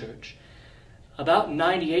Roman Church. About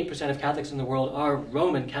 98% of Catholics in the world are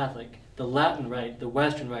Roman Catholic, the Latin Rite, the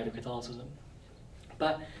Western Rite of Catholicism.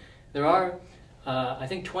 But there are, I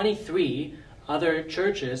think, 23 other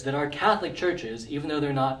churches that are Catholic churches, even though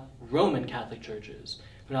they're not Roman Catholic churches,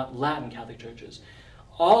 they're not Latin Catholic churches.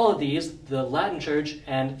 All of these, the Latin Church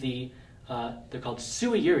and they're called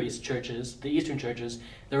sui juris churches, the Eastern churches,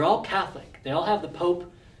 they're all Catholic. They all have the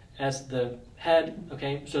Pope as the head,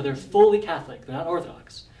 okay? So they're fully Catholic, they're not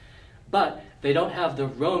Orthodox. But they don't have the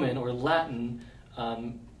Roman or Latin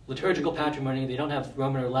liturgical patrimony, they don't have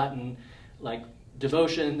Roman or Latin like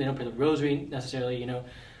devotion, they don't pray the rosary necessarily, you know.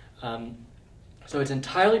 So it's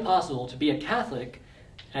entirely possible to be a Catholic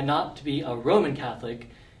and not to be a Roman Catholic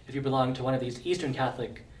if you belong to one of these Eastern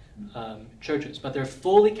Catholic churches. But they're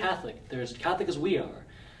fully Catholic. They're as Catholic as we are.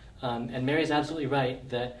 And Mary's absolutely right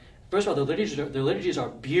that, first of all, the liturgies are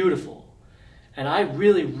beautiful. And I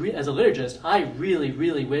really, as a liturgist, I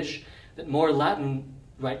really wish that more Latin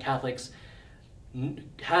Rite Catholics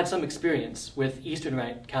had some experience with Eastern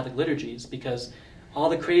Rite Catholic liturgies, because all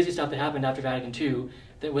the crazy stuff that happened after Vatican II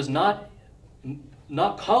that was not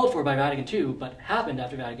called for by Vatican II, but happened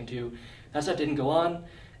after Vatican II, that stuff didn't go on,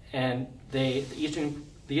 and the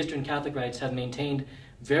Eastern Catholic rites have maintained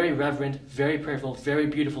very reverent, very prayerful, very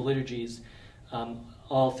beautiful liturgies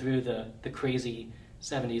all through the crazy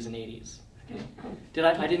 70s and 80s. Okay.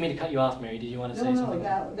 I didn't mean to cut you off, Mary. Did you want to say something?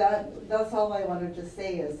 No, that's all I wanted to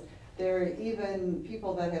say is there are even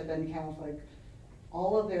people that have been Catholic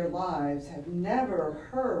all of their lives have never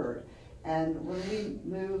heard. And when we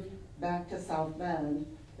moved back to South Bend,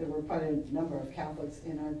 there were quite a number of Catholics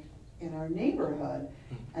in our neighborhood,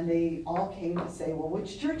 and they all came to say, well,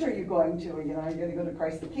 which church are you going to? Are you going to go to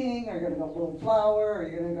Christ the King? Are you going to go to Little Flower? Are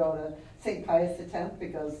you going to go to St. Pius X?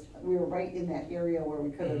 Because we were right in that area where we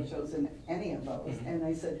could have chosen any of those. And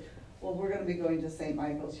I said, well, we're going to be going to St.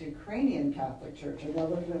 Michael's Ukrainian Catholic Church. And they're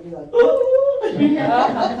looking at me like, oh,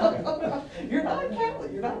 you're not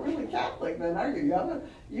Catholic. You're not really Catholic then, are you?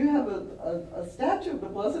 You have a statue of the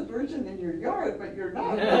Blessed Virgin in your yard, but you're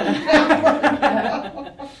not really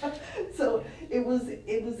Catholic. So it was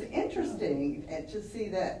interesting to see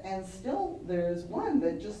that, and still there's one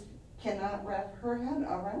that just cannot wrap her head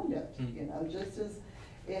around it. You know, just as,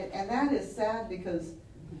 and that is sad because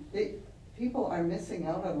people are missing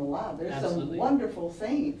out on a lot. There's some wonderful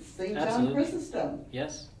saints. St. John Chrysostom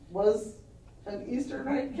was an Eastern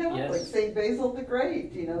Rite Catholic. St. Basil the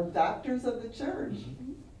Great, you know, doctors of the church.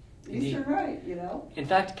 Eastern Rite, you know. In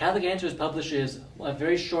fact, Catholic Answers publishes a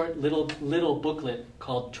very short little booklet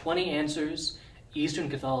called 20 Answers, Eastern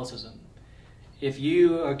Catholicism. If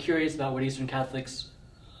you are curious about what Eastern Catholics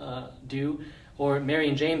do, or Mary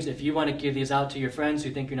and James, if you want to give these out to your friends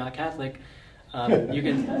who think you're not Catholic, you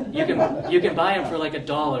can buy them for like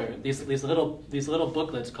 $1. These little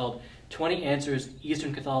booklets called 20 Answers,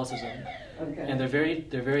 Eastern Catholicism. Okay. And they're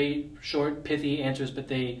very short, pithy answers, but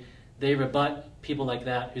they rebut people like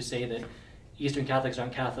that who say that Eastern Catholics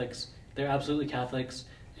aren't Catholics. They're absolutely Catholics,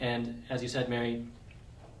 and as you said, Mary,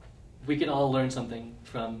 we can all learn something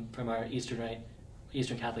from our Eastern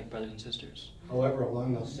Catholic brothers and sisters. However,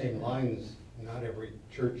 along those same lines, not every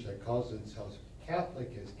church that calls themselves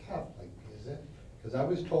Catholic is Catholic, is it? Because I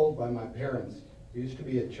was told by my parents, there used to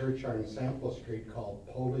be a church on Sample Street called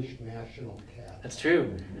Polish National Catholic. That's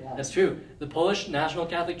true. Yeah. That's true. The Polish National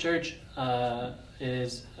Catholic Church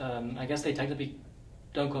is, I guess they technically,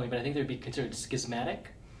 don't quote me, but I think they'd be considered schismatic.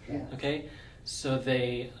 Yeah. Okay? So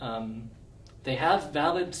they have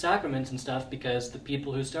valid sacraments and stuff because the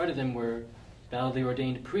people who started them were validly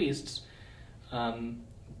ordained priests,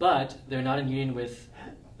 but they're not in union with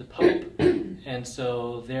the Pope, and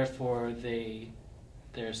so therefore they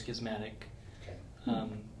they're schismatic. Okay. Yeah,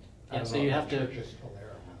 I so don't you know have if to the church is still there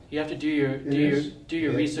or not. you have to do your It is.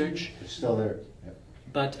 research. It's still there. Yep.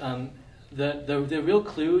 But the real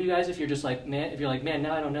clue, you guys, if you're just like, man, if you're like, man,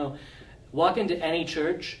 now I don't know, walk into any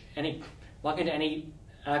church, walk into any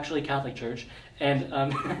actually Catholic church, and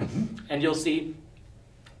and you'll see,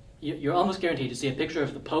 you're almost guaranteed to see a picture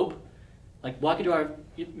of the Pope. Like walk into our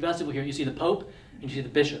vestibule here, you see the Pope and you see the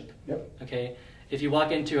Bishop. Yep. Okay. If you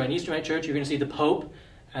walk into an Eastern Rite church, you're going to see the Pope,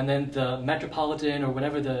 and then the Metropolitan or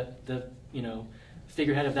whatever the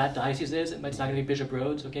figurehead of that diocese is. It's not going to be Bishop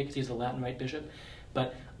Rhodes, okay, because he's the Latin Rite bishop.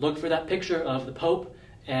 But look for that picture of the Pope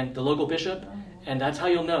and the local bishop, and that's how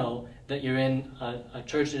you'll know that you're in a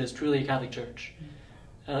church that is truly a Catholic church.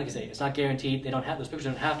 Like I say, it's not guaranteed. Those pictures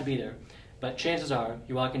don't have to be there. But chances are,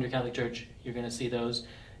 you walk into a Catholic church, you're going to see those.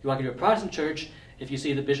 You walk into a Protestant church, if you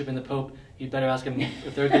see the bishop and the Pope, you'd better ask them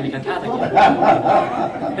if they're going to become Catholic yet.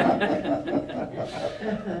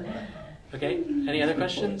 Okay, any other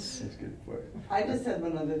questions? That's good for you. I just had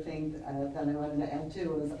one other thing that I wanted to add too,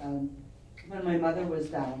 was when my mother was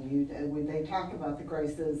dying, when they talk about the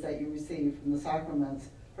graces that you receive from the sacraments,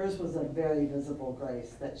 hers was a very visible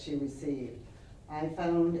grace that she received. I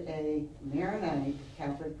found a Maronite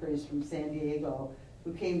Catholic priest from San Diego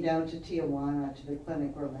who came down to Tijuana to the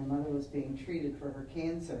clinic where my mother was being treated for her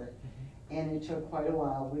cancer. And it took quite a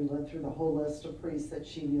while. We went through the whole list of priests that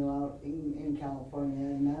she knew out in California,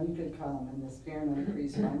 and none could come. And this Maronite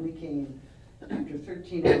priest finally came after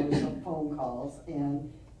 13 hours of phone calls.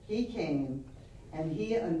 And he came, and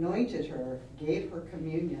he anointed her, gave her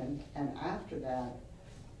communion, and after that,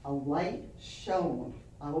 a light shone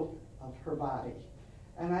out of her body.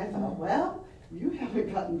 And I thought, well, you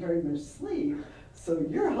haven't gotten very much sleep, so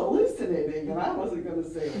you're hallucinating. And I wasn't going to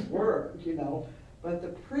say a word, But the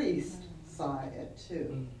priest saw it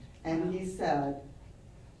too. And he said,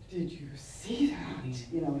 did you see that?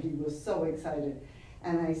 He was so excited.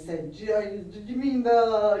 And I said, did you mean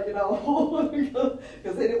the,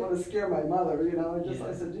 because they didn't want to scare my mother,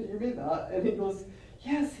 I said, did you mean that? And he goes,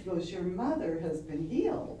 yes. He goes, your mother has been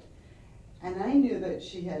healed. And I knew that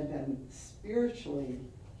she had been spiritually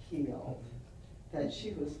healed, that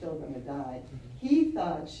she was still going to die. He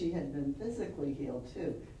thought she had been physically healed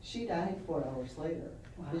too. She died 4 hours later.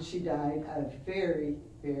 Wow. And she died a very,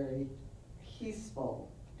 very peaceful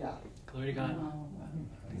death. Glory to God. Wow.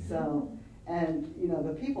 So, and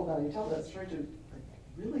the people that I tell that story to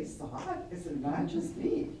really saw it. It's not just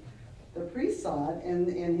me. The priest saw it, and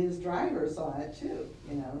his driver saw it too.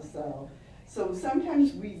 So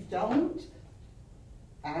sometimes we don't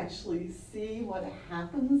actually see what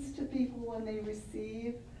happens to people when they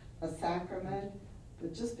receive a sacrament,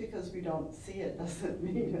 but just because we don't see it doesn't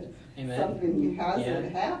mean Amen. something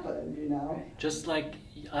hasn't happened, Just like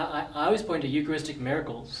I always point to Eucharistic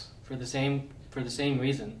miracles for the same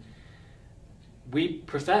reason. We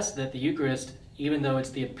profess that the Eucharist, even though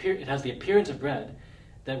it has the appearance of bread,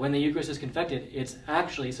 that when the Eucharist is confected, it's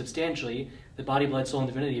actually substantially the body, blood, soul, and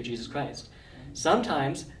divinity of Jesus Christ.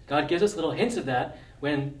 Sometimes God gives us little hints of that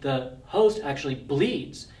when the host actually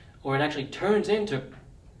bleeds, or it actually turns into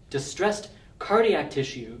distressed cardiac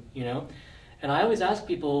tissue, And I always ask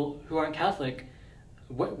people who aren't Catholic,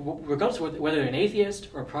 regardless of whether they're an atheist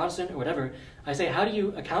or a Protestant or whatever, I say, how do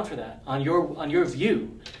you account for that on your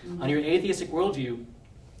view, on your atheistic worldview,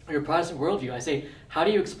 or your Protestant worldview? I say, how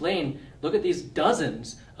do you explain? Look at these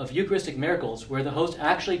dozens of Eucharistic miracles where the host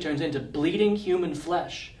actually turns into bleeding human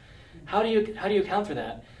flesh. How do you account for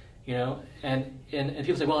that? And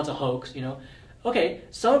people say, well, it's a hoax. Okay,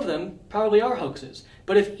 some of them probably are hoaxes,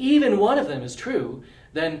 but if even one of them is true,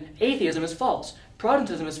 then atheism is false,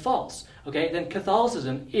 Protestantism is false. Okay, then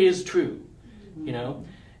Catholicism is true.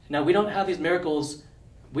 Now we don't have these miracles.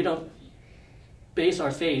 We don't base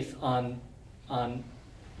our faith on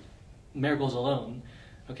miracles alone.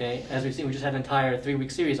 Okay, as we've seen, we just had an entire 3-week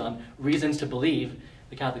series on reasons to believe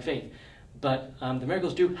the Catholic faith. But the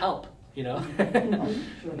miracles do help.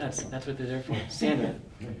 That's what they're there for. Sandra.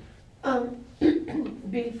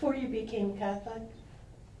 Before you became Catholic,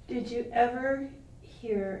 did you ever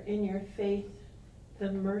hear in your faith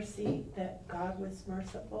the mercy that God was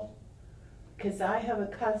merciful? Because I have a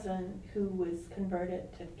cousin who was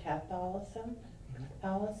converted to Catholicism,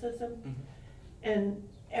 and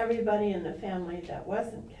everybody in the family that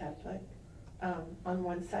wasn't Catholic, on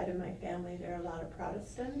one side of my family there are a lot of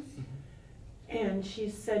Protestants, and she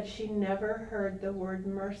said she never heard the word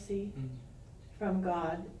mercy from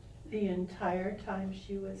God the entire time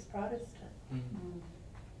she was Protestant.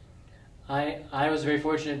 I was very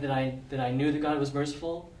fortunate that I knew that God was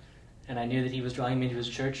merciful, and I knew that He was drawing me into His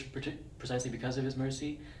church precisely because of His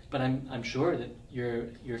mercy. But I'm sure that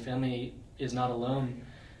your family is not alone,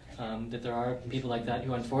 that there are people like that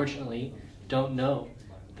who unfortunately don't know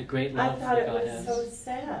the great I love thought that it God was has. so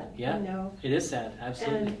sad, Yeah, you know. it is sad,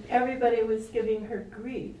 absolutely. And everybody was giving her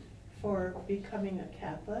grief for becoming a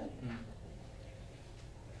Catholic.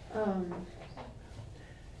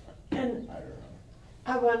 And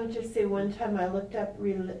I wanted to say one time I looked up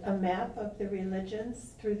a map of the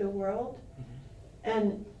religions through the world,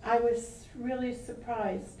 and I was really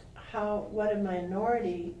surprised what a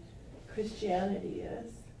minority Christianity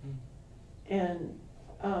is. And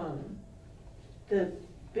the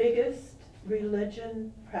biggest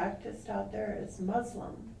religion practiced out there is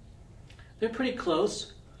Muslim. They're pretty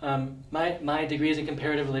close. My degree is in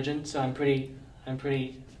comparative religion, so I'm pretty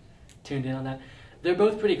tuned in on that. They're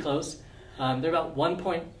both pretty close. There are about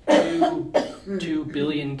 1.2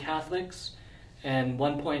 billion Catholics and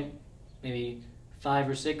 5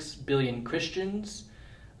 or 6 billion Christians,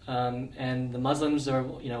 and the Muslims are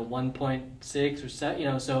 1.6 or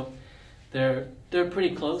 7. So they're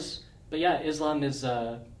pretty close. But yeah, Islam is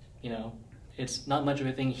it's not much of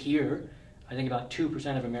a thing here. I think about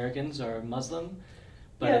 2% of Americans are Muslim,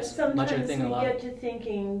 but Yeah, it's much of a sometimes thing we a lot. get to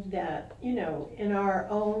thinking that, in our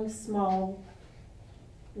own small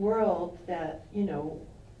world that,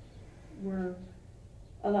 we're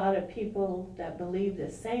a lot of people that believe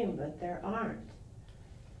the same, but there aren't.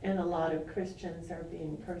 And a lot of Christians are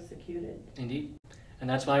being persecuted. Indeed. And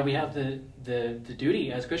that's why we have the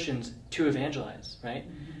duty as Christians to evangelize, right?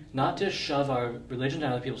 Not to shove our religion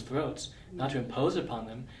down other people's throats, not to impose it upon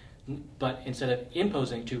them, but instead of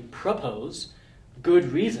imposing, to propose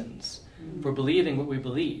good reasons for believing what we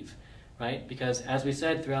believe, right? Because as we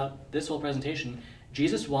said throughout this whole presentation,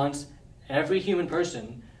 Jesus wants every human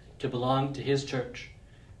person to belong to his church,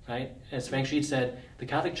 right? As Frank Sheed said, the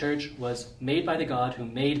Catholic Church was made by the God who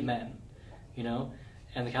made men,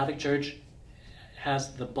 and the Catholic Church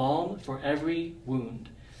has the balm for every wound,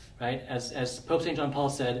 right? As Pope St. John Paul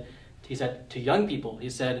said, he said to young people, he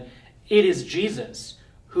said, "It is Jesus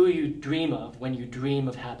who you dream of when you dream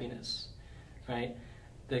of happiness," right?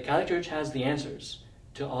 The Catholic Church has the answers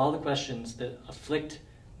to all the questions that afflict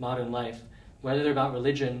modern life, whether they're about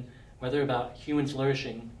religion, whether they're about human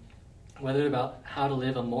flourishing, whether they're about how to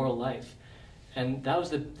live a moral life. And that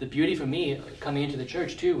was the beauty for me coming into the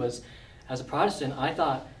church too, was as a Protestant, I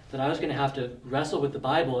thought that I was going to have to wrestle with the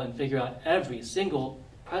Bible and figure out every single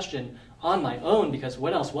question on my own, because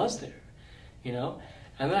what else was there,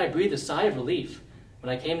 And then I breathed a sigh of relief when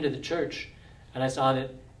I came to the church and I saw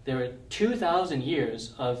that there were 2,000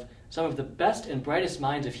 years of some of the best and brightest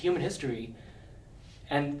minds of human history,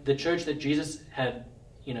 and the church that Jesus had,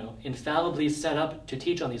 infallibly set up to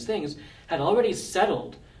teach on these things had already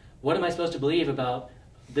settled what am I supposed to believe about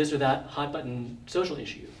this or that hot button social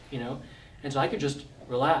issue, And so I could just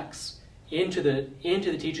relax into the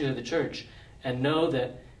teachings of the church and know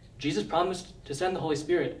that Jesus promised to send the Holy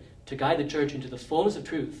Spirit to guide the church into the fullness of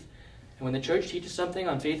truth. And when the church teaches something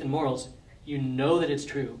on faith and morals, you know that it's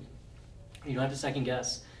true. You don't have to second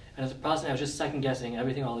guess. And as a Protestant, I was just second guessing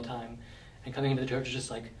everything all the time. And coming into the church was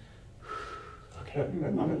just like, okay,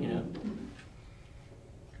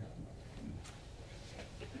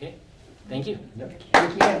 Okay, thank you. Yep.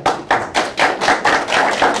 Thank you.